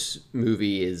think this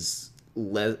movie is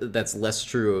that's less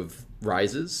true of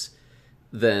Rises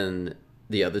than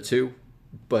the other two,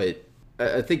 but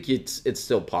I think it's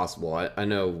still possible. I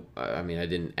know, I mean, I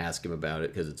didn't ask him about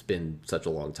it because it's been such a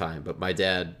long time, but my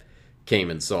dad came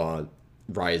and saw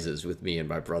Rises with me and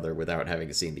my brother without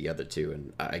having seen the other two,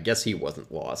 and I guess he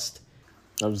wasn't lost.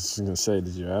 I was just gonna say,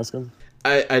 did you ask him?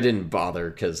 I didn't bother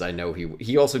because I know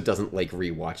he also doesn't like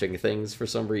rewatching things for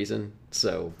some reason,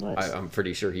 so Nice. I'm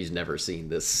pretty sure he's never seen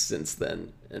this since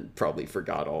then and probably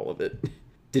forgot all of it.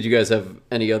 Did you guys have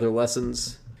any other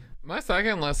lessons? My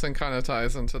second lesson kind of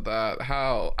ties into that,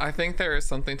 how I think there is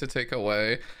something to take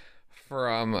away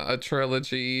from a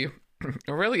trilogy,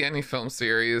 or really any film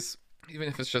series, even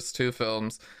if it's just two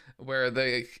films, where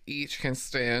they each can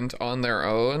stand on their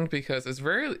own, because it's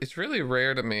really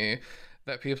rare to me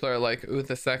that people are like, ooh,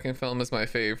 the second film is my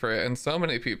favorite, and so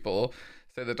many people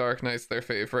say The Dark Knight's their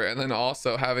favorite, and then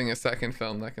also having a second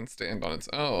film that can stand on its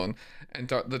own, and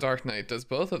The Dark Knight does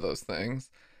both of those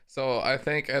things. So I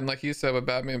think, and like you said with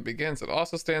Batman Begins, it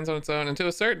also stands on its own, and to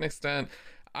a certain extent,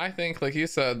 I think, like you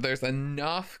said, there's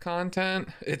enough content.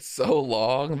 It's so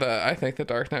long that I think The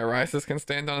Dark Knight Rises can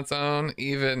stand on its own,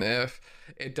 even if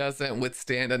it doesn't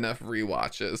withstand enough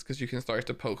rewatches, because you can start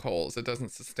to poke holes. It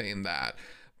doesn't sustain that.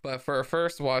 But for a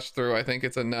first watch through, I think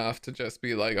it's enough to just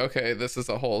be like, okay, this is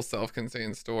a whole self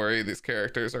contained story. These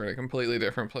characters are in a completely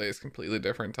different place, completely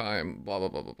different time, blah, blah,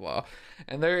 blah, blah, blah.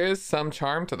 And there is some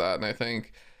charm to that. And I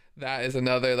think that is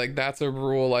another, like, that's a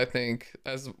rule. I think,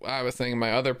 as I was saying,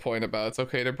 my other point about it's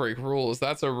okay to break rules,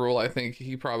 that's a rule I think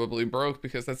he probably broke,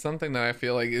 because that's something that I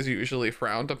feel like is usually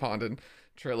frowned upon in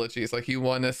trilogies. Like, you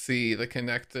want to see the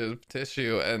connective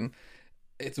tissue, and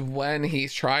it's when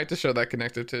he's tried to show that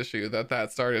connective tissue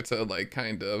that started to, like,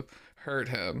 kind of hurt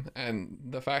him. And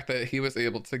the fact that he was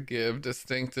able to give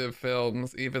distinctive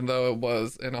films, even though it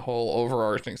was in a whole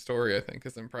overarching story, I think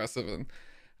is impressive. And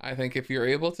I think if you're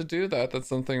able to do that, that's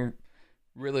something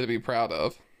really to be proud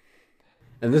of.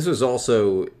 And this was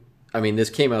also, I mean,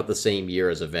 this came out the same year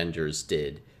as Avengers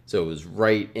did. So it was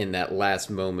right in that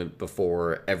last moment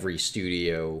before every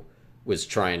studio was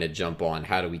trying to jump on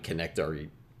how do we connect our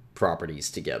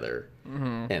properties together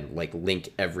and, like, link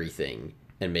everything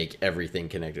and make everything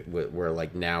connected. Where,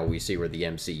 like, now we see where the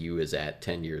MCU is at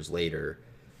 10 years later,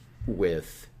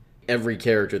 with every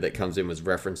character that comes in was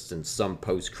referenced in some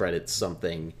post-credits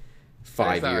something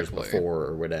 5 years before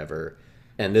or whatever.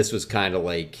 And this was kind of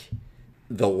like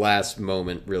the last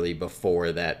moment really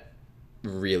before that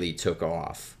really took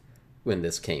off when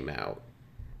this came out.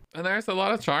 And there's a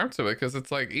lot of charm to it, because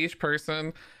it's like each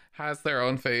person has their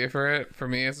own favorite. For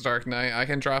me, it's Dark Knight. I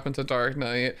can drop into Dark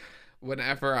Knight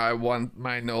whenever I want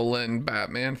my Nolan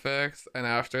Batman fix, and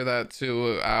after that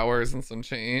 2 hours and some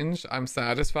change, I'm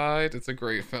satisfied. It's a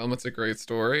great film, it's a great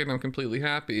story, and I'm completely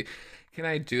happy. Can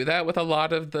I do that with a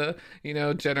lot of the,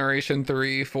 Generation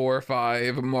 3, 4,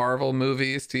 5 Marvel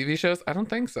movies, TV shows? I don't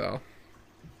think so.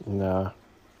 Nah.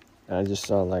 I just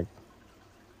saw, like,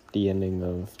 the ending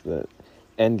of the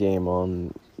Endgame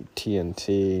on TNT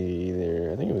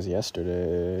either, I think it was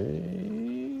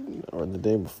yesterday or the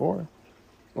day before.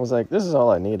 I was like, this is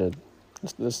all I needed.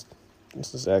 This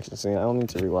action scene. I don't need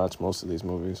to rewatch most of these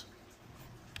movies.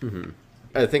 Mm-hmm.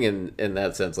 I think in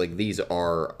that sense, like, these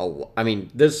are I mean,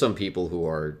 there's some people who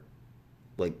are,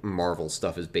 like, Marvel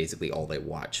stuff is basically all they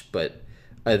watch, but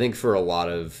I think for a lot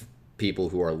of people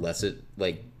who are less,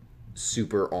 like,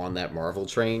 super on that Marvel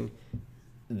train,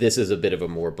 this is a bit of a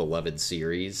more beloved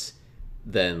series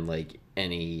than, like,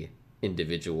 any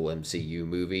individual MCU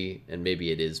movie, and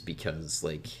maybe it is because,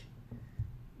 like,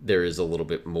 there is a little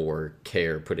bit more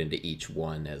care put into each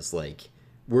one as, like,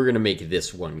 we're gonna make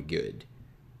this one good,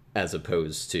 as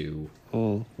opposed to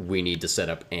we need to set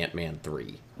up Ant-Man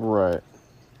 3 right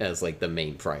as, like, the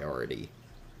main priority.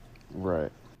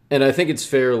 Right. And I think it's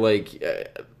fair, like,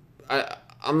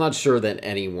 I'm not sure that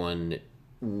anyone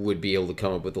would be able to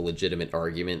come up with a legitimate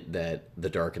argument that The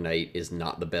Dark Knight is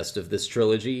not the best of this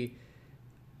trilogy.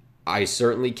 I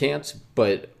certainly can't,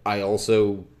 but I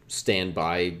also stand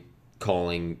by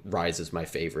calling Rises my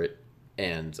favorite,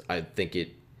 and I think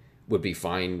it would be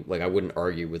fine. Like, I wouldn't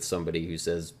argue with somebody who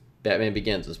says Batman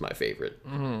Begins is my favorite.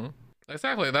 Mm-hmm.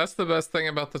 Exactly. That's the best thing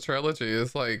about the trilogy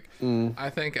is, like, I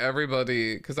think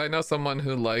everybody, because I know someone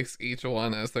who likes each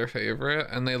one as their favorite,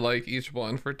 and they like each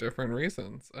one for different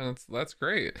reasons, and that's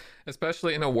great,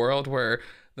 especially in a world where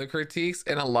the critiques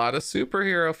in a lot of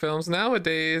superhero films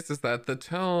nowadays is that the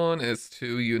tone is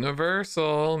too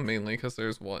universal, mainly because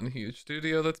there's one huge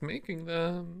studio that's making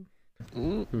them.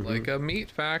 Like a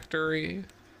meat factory.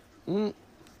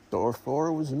 Thor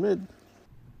 4 was mid.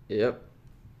 Yep.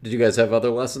 Did you guys have other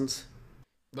lessons?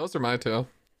 Those are my two.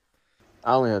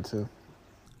 I only had 2.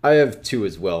 I have 2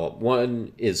 as well.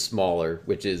 One is smaller,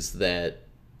 which is that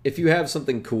if you have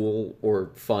something cool or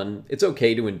fun, it's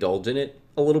okay to indulge in it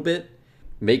a little bit.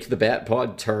 Make the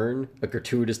Bat-Pod turn a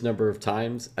gratuitous number of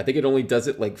times. I think it only does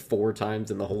it like 4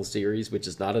 times in the whole series, which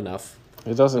is not enough.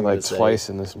 It does it like twice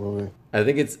in this movie. I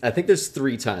think there's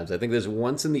 3 times. I think there's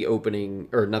once in the opening,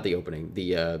 or not the opening,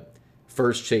 the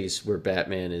first chase where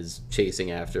Batman is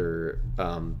chasing after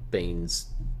Bane's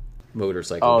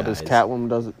motorcycle. Oh, guys. this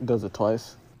Catwoman does it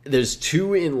twice. There's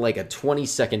 2 in like a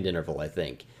 20-second interval, I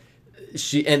think.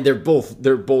 They're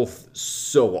both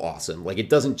so awesome. Like, it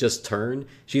doesn't just turn.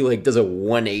 She, like, does a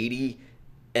 180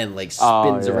 and, like,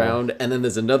 spins around, and then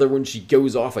there's another one, she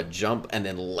goes off a jump and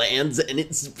then lands and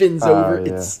it spins over.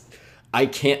 Yeah. I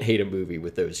can't hate a movie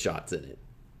with those shots in it.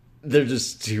 They're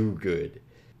just too good.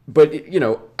 But,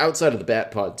 outside of the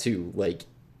Bat-Pod too, like,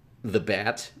 the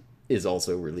Bat is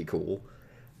also really cool.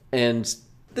 And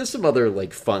there's some other,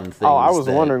 like, fun things. Oh, I was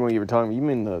wondering what you were talking about. You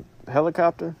mean the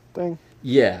helicopter thing?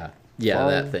 Yeah,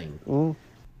 that thing.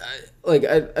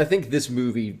 I think this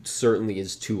movie certainly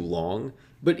is too long,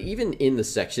 but even in the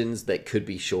sections that could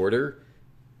be shorter,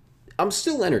 I'm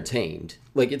still entertained.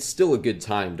 Like, it's still a good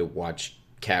time to watch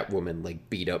Catwoman, like,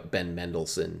 beat up Ben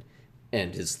Mendelsohn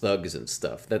and his thugs and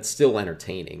stuff. That's still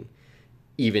entertaining,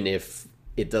 even if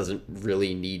it doesn't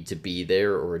really need to be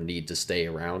there or need to stay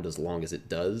around as long as it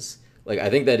does. Like, I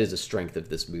think that is a strength of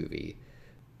this movie.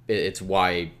 It's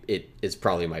why it is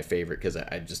probably my favorite, because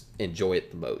I just enjoy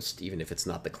it the most, even if it's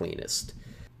not the cleanest.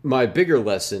 My bigger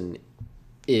lesson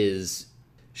is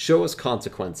show us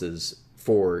consequences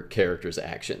for characters'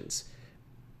 actions.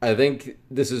 I think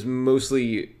this is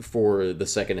mostly for the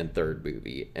second and third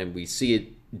movie, and we see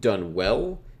it done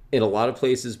well in a lot of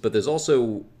places, but there's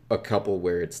also a couple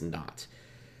where it's not.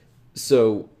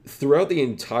 So, throughout the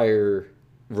entire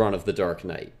run of The Dark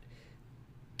Knight,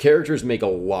 characters make a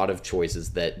lot of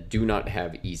choices that do not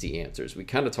have easy answers. We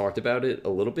kind of talked about it a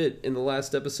little bit in the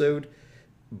last episode,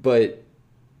 but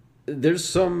there's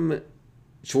some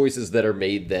choices that are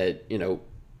made that,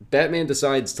 Batman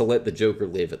decides to let the Joker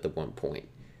live at the one point.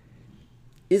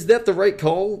 Is that the right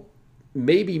call?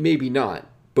 Maybe, maybe not.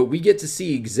 But we get to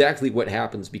see exactly what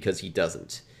happens because he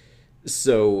doesn't.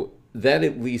 So that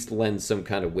at least lends some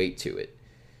kind of weight to it.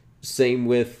 Same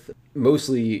with,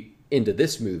 mostly into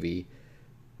this movie,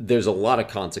 there's a lot of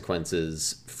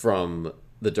consequences from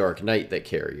The Dark Knight that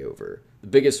carry over. The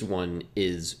biggest one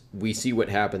is we see what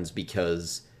happens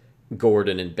because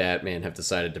Gordon and Batman have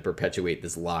decided to perpetuate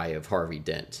this lie of Harvey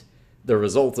Dent. The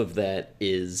result of that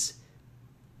is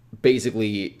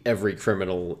basically every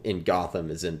criminal in Gotham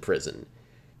is in prison.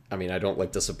 I mean, I don't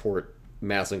like to support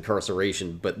mass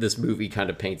incarceration, but this movie kind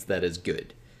of paints that as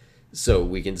good. So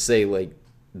we can say, like,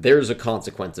 there's a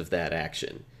consequence of that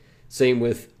action. Same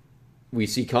with, we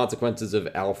see consequences of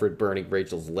Alfred burning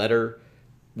Rachel's letter.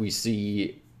 We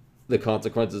see the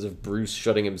consequences of Bruce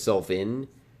shutting himself in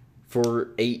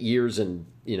for 8 years and,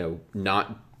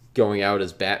 not going out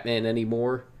as Batman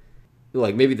anymore.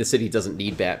 Like, maybe the city doesn't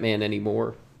need Batman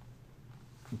anymore,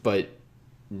 but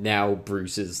now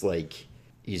Bruce is like,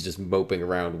 he's just moping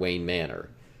around Wayne Manor.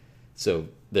 So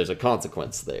there's a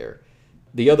consequence there.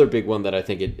 The other big one that I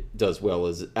think it does well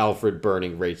is Alfred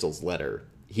burning Rachel's letter.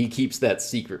 He keeps that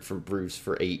secret from Bruce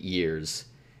for 8 years.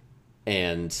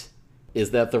 And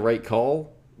is that the right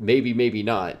call? Maybe, maybe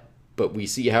not. But we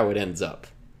see how it ends up,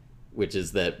 which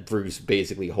is that Bruce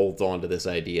basically holds on to this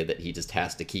idea that he just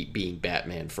has to keep being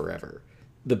Batman forever.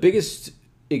 The biggest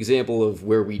example of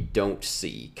where we don't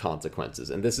see consequences,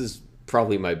 and this is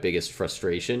probably my biggest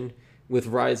frustration with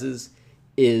Rises,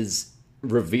 is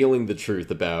revealing the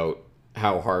truth about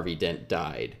how Harvey Dent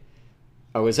died.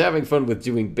 I was having fun with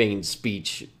doing Bane's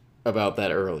speech about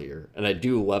that earlier, and I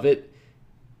do love it,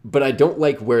 but I don't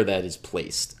like where that is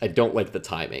placed. I don't like the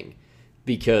timing,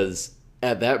 because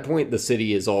at that point the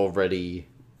city is already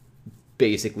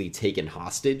basically taken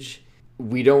hostage.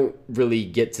 We don't really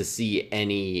get to see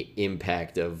any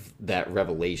impact of that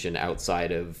revelation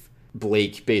outside of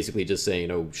Blake basically just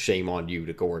saying, "Oh, shame on you"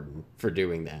 to Gordon for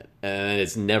doing that. And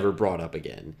it's never brought up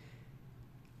again.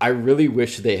 I really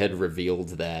wish they had revealed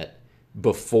that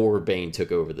before Bane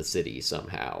took over the city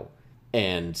somehow.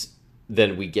 And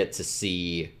then we get to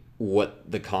see what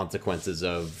the consequences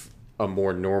of a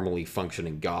more normally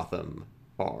functioning Gotham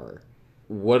are.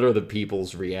 What are the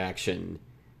people's reaction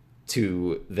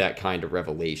to that kind of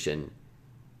revelation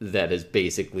that is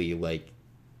basically like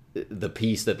the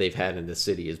peace that they've had in the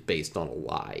city is based on a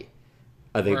lie?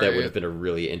 I think that would have been a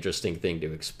really interesting thing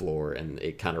to explore, and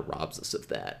it kind of robs us of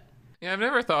that. Yeah, I've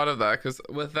never thought of that, because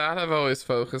with that I've always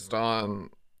focused on,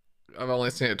 I've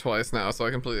only seen it twice now, so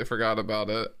I completely forgot about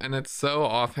it, and it's so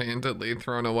offhandedly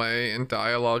thrown away in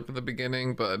dialogue at the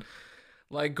beginning, but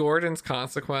like Gordon's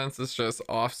consequence is just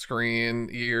off screen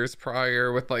years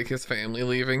prior with like his family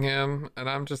leaving him, and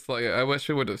I'm just like, I wish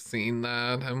we would have seen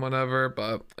that and whatever,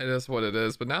 but it is what it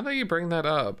is. But now that you bring that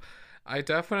up, I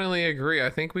definitely agree. I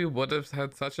think we would have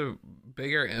had such a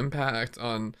bigger impact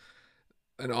on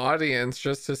an audience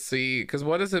just to see, because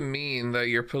what does it mean that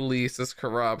your police is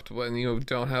corrupt when you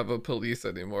don't have a police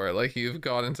anymore? Like, you've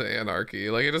gone into anarchy.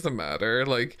 Like, it doesn't matter.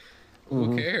 Like,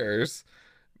 who cares?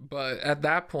 But at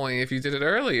that point, if you did it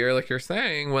earlier, like you're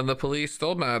saying, when the police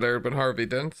still mattered, but Harvey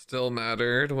Dent still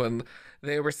mattered, when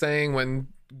they were saying, when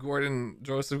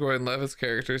Joseph Gordon-Levitt's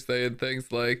character said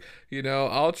things like,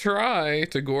 I'll try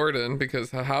to Gordon, because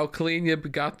how clean you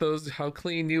got those, how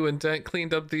clean you and Dent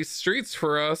cleaned up these streets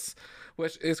for us,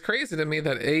 which is crazy to me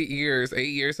that 8 years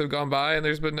have gone by and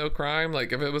there's been no crime.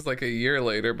 Like, if it was like a year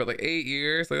later, but like 8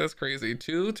 years, like, that's crazy.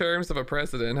 2 terms of a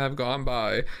president have gone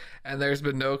by and there's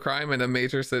been no crime in a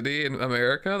major city in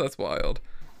America. That's wild.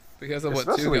 Because of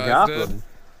what 2 guys did.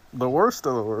 The worst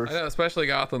of the I worst. know, especially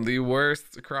Gotham, the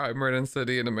worst crime-ridden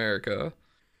city in America.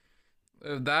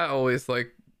 That always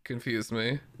like confused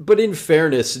me. But in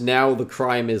fairness, now the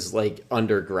crime is like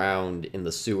underground in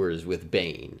the sewers with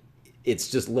Bane. It's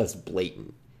just less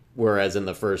blatant. Whereas in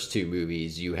the first two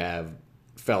movies, you have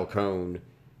Falcone,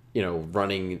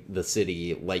 running the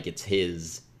city like it's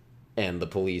his, and the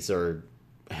police are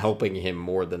helping him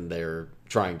more than they're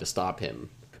trying to stop him.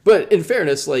 But in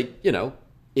fairness,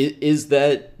 is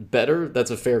that better?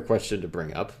 That's a fair question to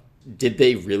bring up. Did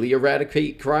they really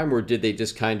eradicate crime, or did they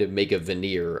just kind of make a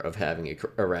veneer of having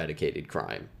eradicated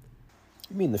crime?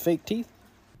 You mean the fake teeth?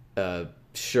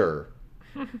 Sure.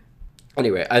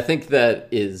 Anyway, I think that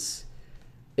is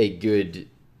a good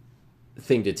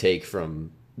thing to take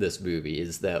from this movie,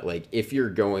 is that, if you're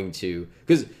going to...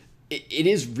 Because it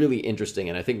is really interesting,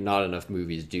 and I think not enough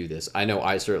movies do this. I know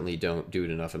I certainly don't do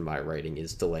it enough in my writing,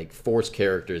 is to, force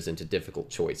characters into difficult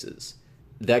choices.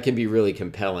 That can be really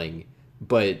compelling,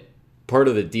 but part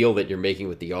of the deal that you're making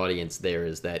with the audience there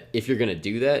is that if you're going to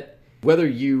do that, whether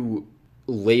you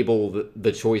label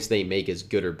the choice they make as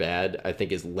good or bad, I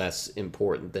think is less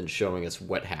important than showing us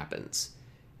what happens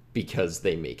because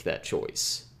they make that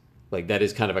choice. That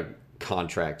is kind of a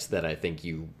contract that I think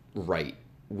you write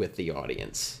with the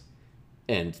audience.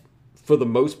 And for the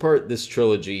most part, this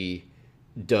trilogy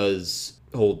does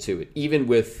hold to it. Even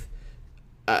with,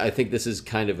 I think this is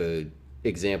kind of a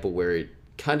example where it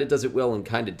kind of does it well and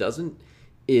kind of doesn't,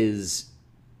 is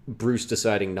Bruce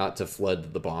deciding not to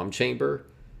flood the bomb chamber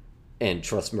and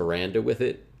trust Miranda with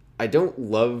it. I don't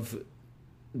love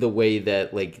the way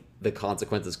that, the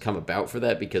consequences come about for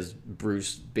that, because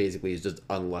Bruce basically is just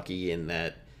unlucky in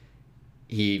that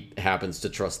he happens to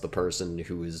trust the person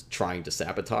who is trying to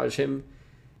sabotage him.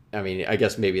 I mean, I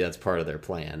guess maybe that's part of their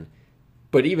plan.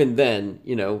 But even then,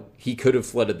 he could have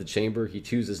flooded the chamber. He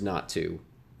chooses not to.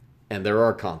 And there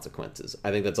are consequences. I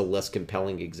think that's a less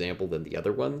compelling example than the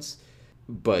other ones.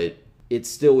 But it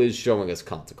still is showing us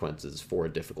consequences for a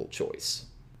difficult choice.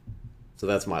 So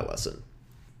that's my lesson.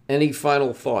 Any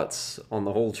final thoughts on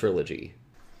the whole trilogy?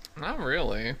 Not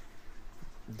really.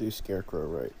 Do Scarecrow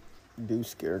right. Do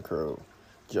Scarecrow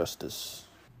justice.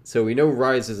 So we know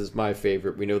Rises is my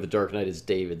favorite. We know The Dark Knight is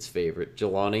David's favorite.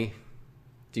 Jelani,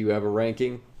 do you have a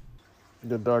ranking?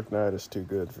 The Dark Knight is too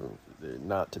good for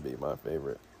not to be my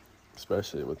favorite,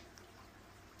 especially with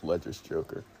Ledger's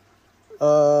Joker.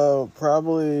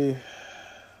 Probably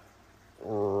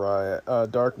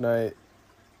Dark Knight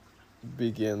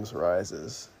Begins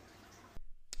Rises.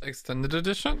 Extended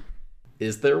edition?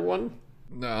 Is there one?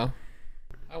 No.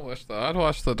 I wish though. I'd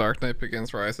watch The Dark Knight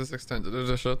Begins Rises extended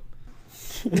edition.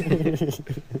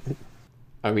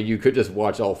 I mean, you could just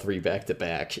watch all three back to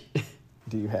back.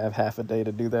 Do you have half a day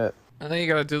to do that? I think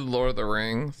you gotta do Lord of the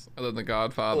Rings and then The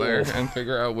Godfather and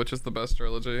figure out which is the best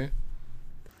trilogy.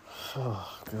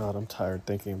 Oh, God, I'm tired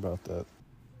thinking about that.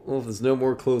 Well, if there's no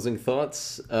more closing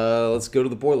thoughts, let's go to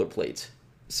the boilerplate.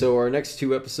 So our next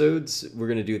two episodes, we're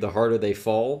going to do The Harder They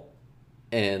Fall,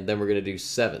 and then we're going to do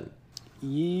Seven.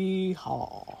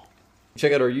 Yeehaw.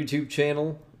 Check out our YouTube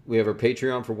channel. We have our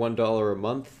Patreon for $1 a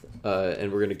month,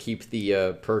 and we're going to keep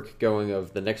the perk going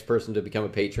of the next person to become a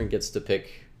patron gets to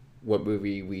pick what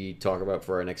movie we talk about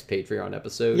for our next Patreon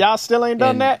episode. Y'all still ain't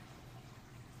done that?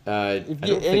 I don't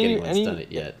think anyone's done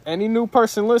it yet. Any new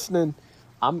person listening,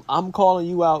 I'm calling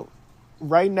you out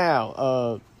right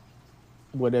now.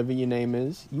 Whatever your name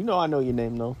is, I know your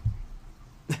name though.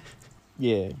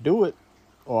 Yeah, do it,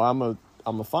 or I'm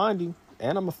a find you,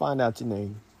 and I'm gonna find out your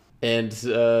name. And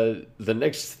the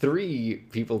next three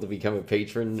people to become a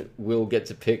patron will get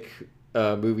to pick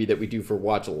a movie that we do for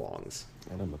watch-alongs.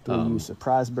 And I'm gonna throw you a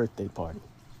surprise birthday party.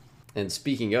 And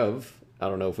speaking of, I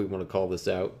don't know if we want to call this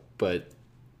out, but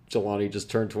Jelani just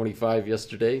turned 25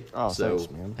 yesterday. Oh, so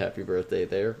thanks, man. Happy birthday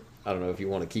there. I don't know if you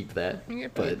want to keep that. Happy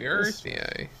but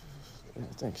birthday. Yeah,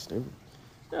 thanks, dude.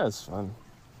 Yeah, it's fun.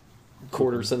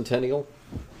 quarter centennial.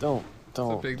 Don't It's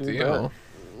a big do deal.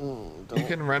 that. You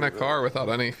can rent a car without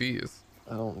any fees.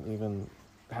 I don't even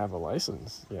have a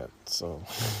license yet, so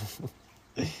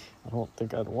I don't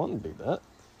think I'd want to do that.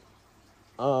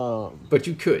 But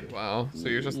you could. Wow. So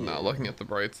you're just not looking at the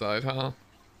bright side, huh?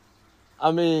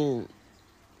 I mean,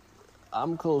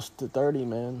 I'm close to 30,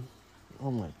 man.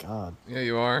 Oh my god. Yeah,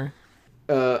 you are.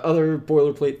 Other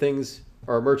boilerplate things.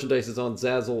 Our merchandise is on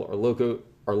Zazzle.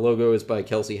 Our logo is by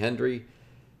Kelsey Hendry.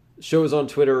 Show is on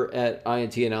Twitter at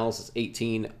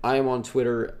INTAnalysis18. I am on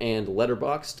Twitter and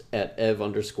Letterboxd at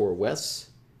ev_Wes.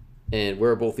 And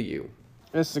where are both of you?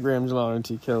 Instagram, Jelani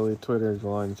T. Kelly. Twitter,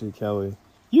 Jelani T. Kelly.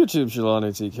 YouTube,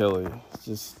 Jelani T. Kelly. It's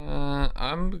just...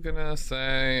 I'm gonna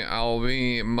say I'll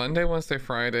be Monday, Wednesday,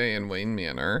 Friday in Wayne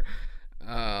Manor.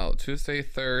 Tuesday,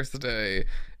 Thursday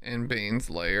in Bane's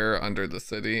Lair under the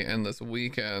city, and this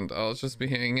weekend I'll just be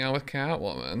hanging out with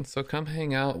Catwoman. So come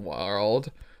hang out,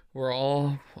 world.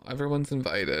 Everyone's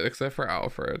invited except for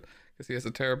Alfred because he has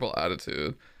a terrible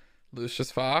attitude.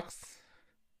 Lucius Fox,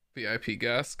 VIP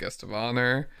guest of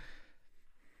honor.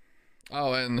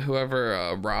 Oh, and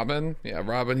whoever, Robin. Yeah,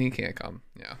 Robin, he can't come.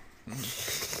 Yeah.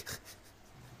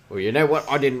 Well, you know what?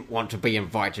 I didn't want to be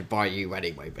invited by you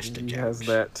anyway, Mr. Jones. He has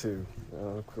that too.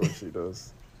 Of course he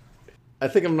does. I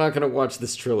think I'm not going to watch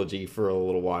this trilogy for a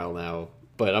little while now,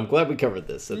 but I'm glad we covered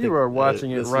this. You are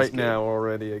watching it right now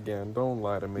already again. Don't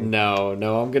lie to me. No,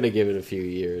 I'm going to give it a few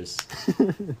years.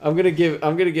 I'm going to give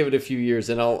it a few years,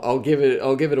 and I'll give it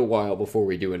a while before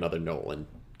we do another Nolan.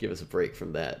 Give us a break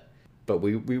from that. But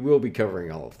we will be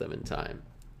covering all of them in time.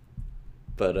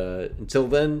 But until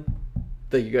then,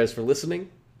 thank you guys for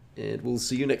listening, and we'll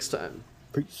see you next time.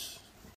 Peace.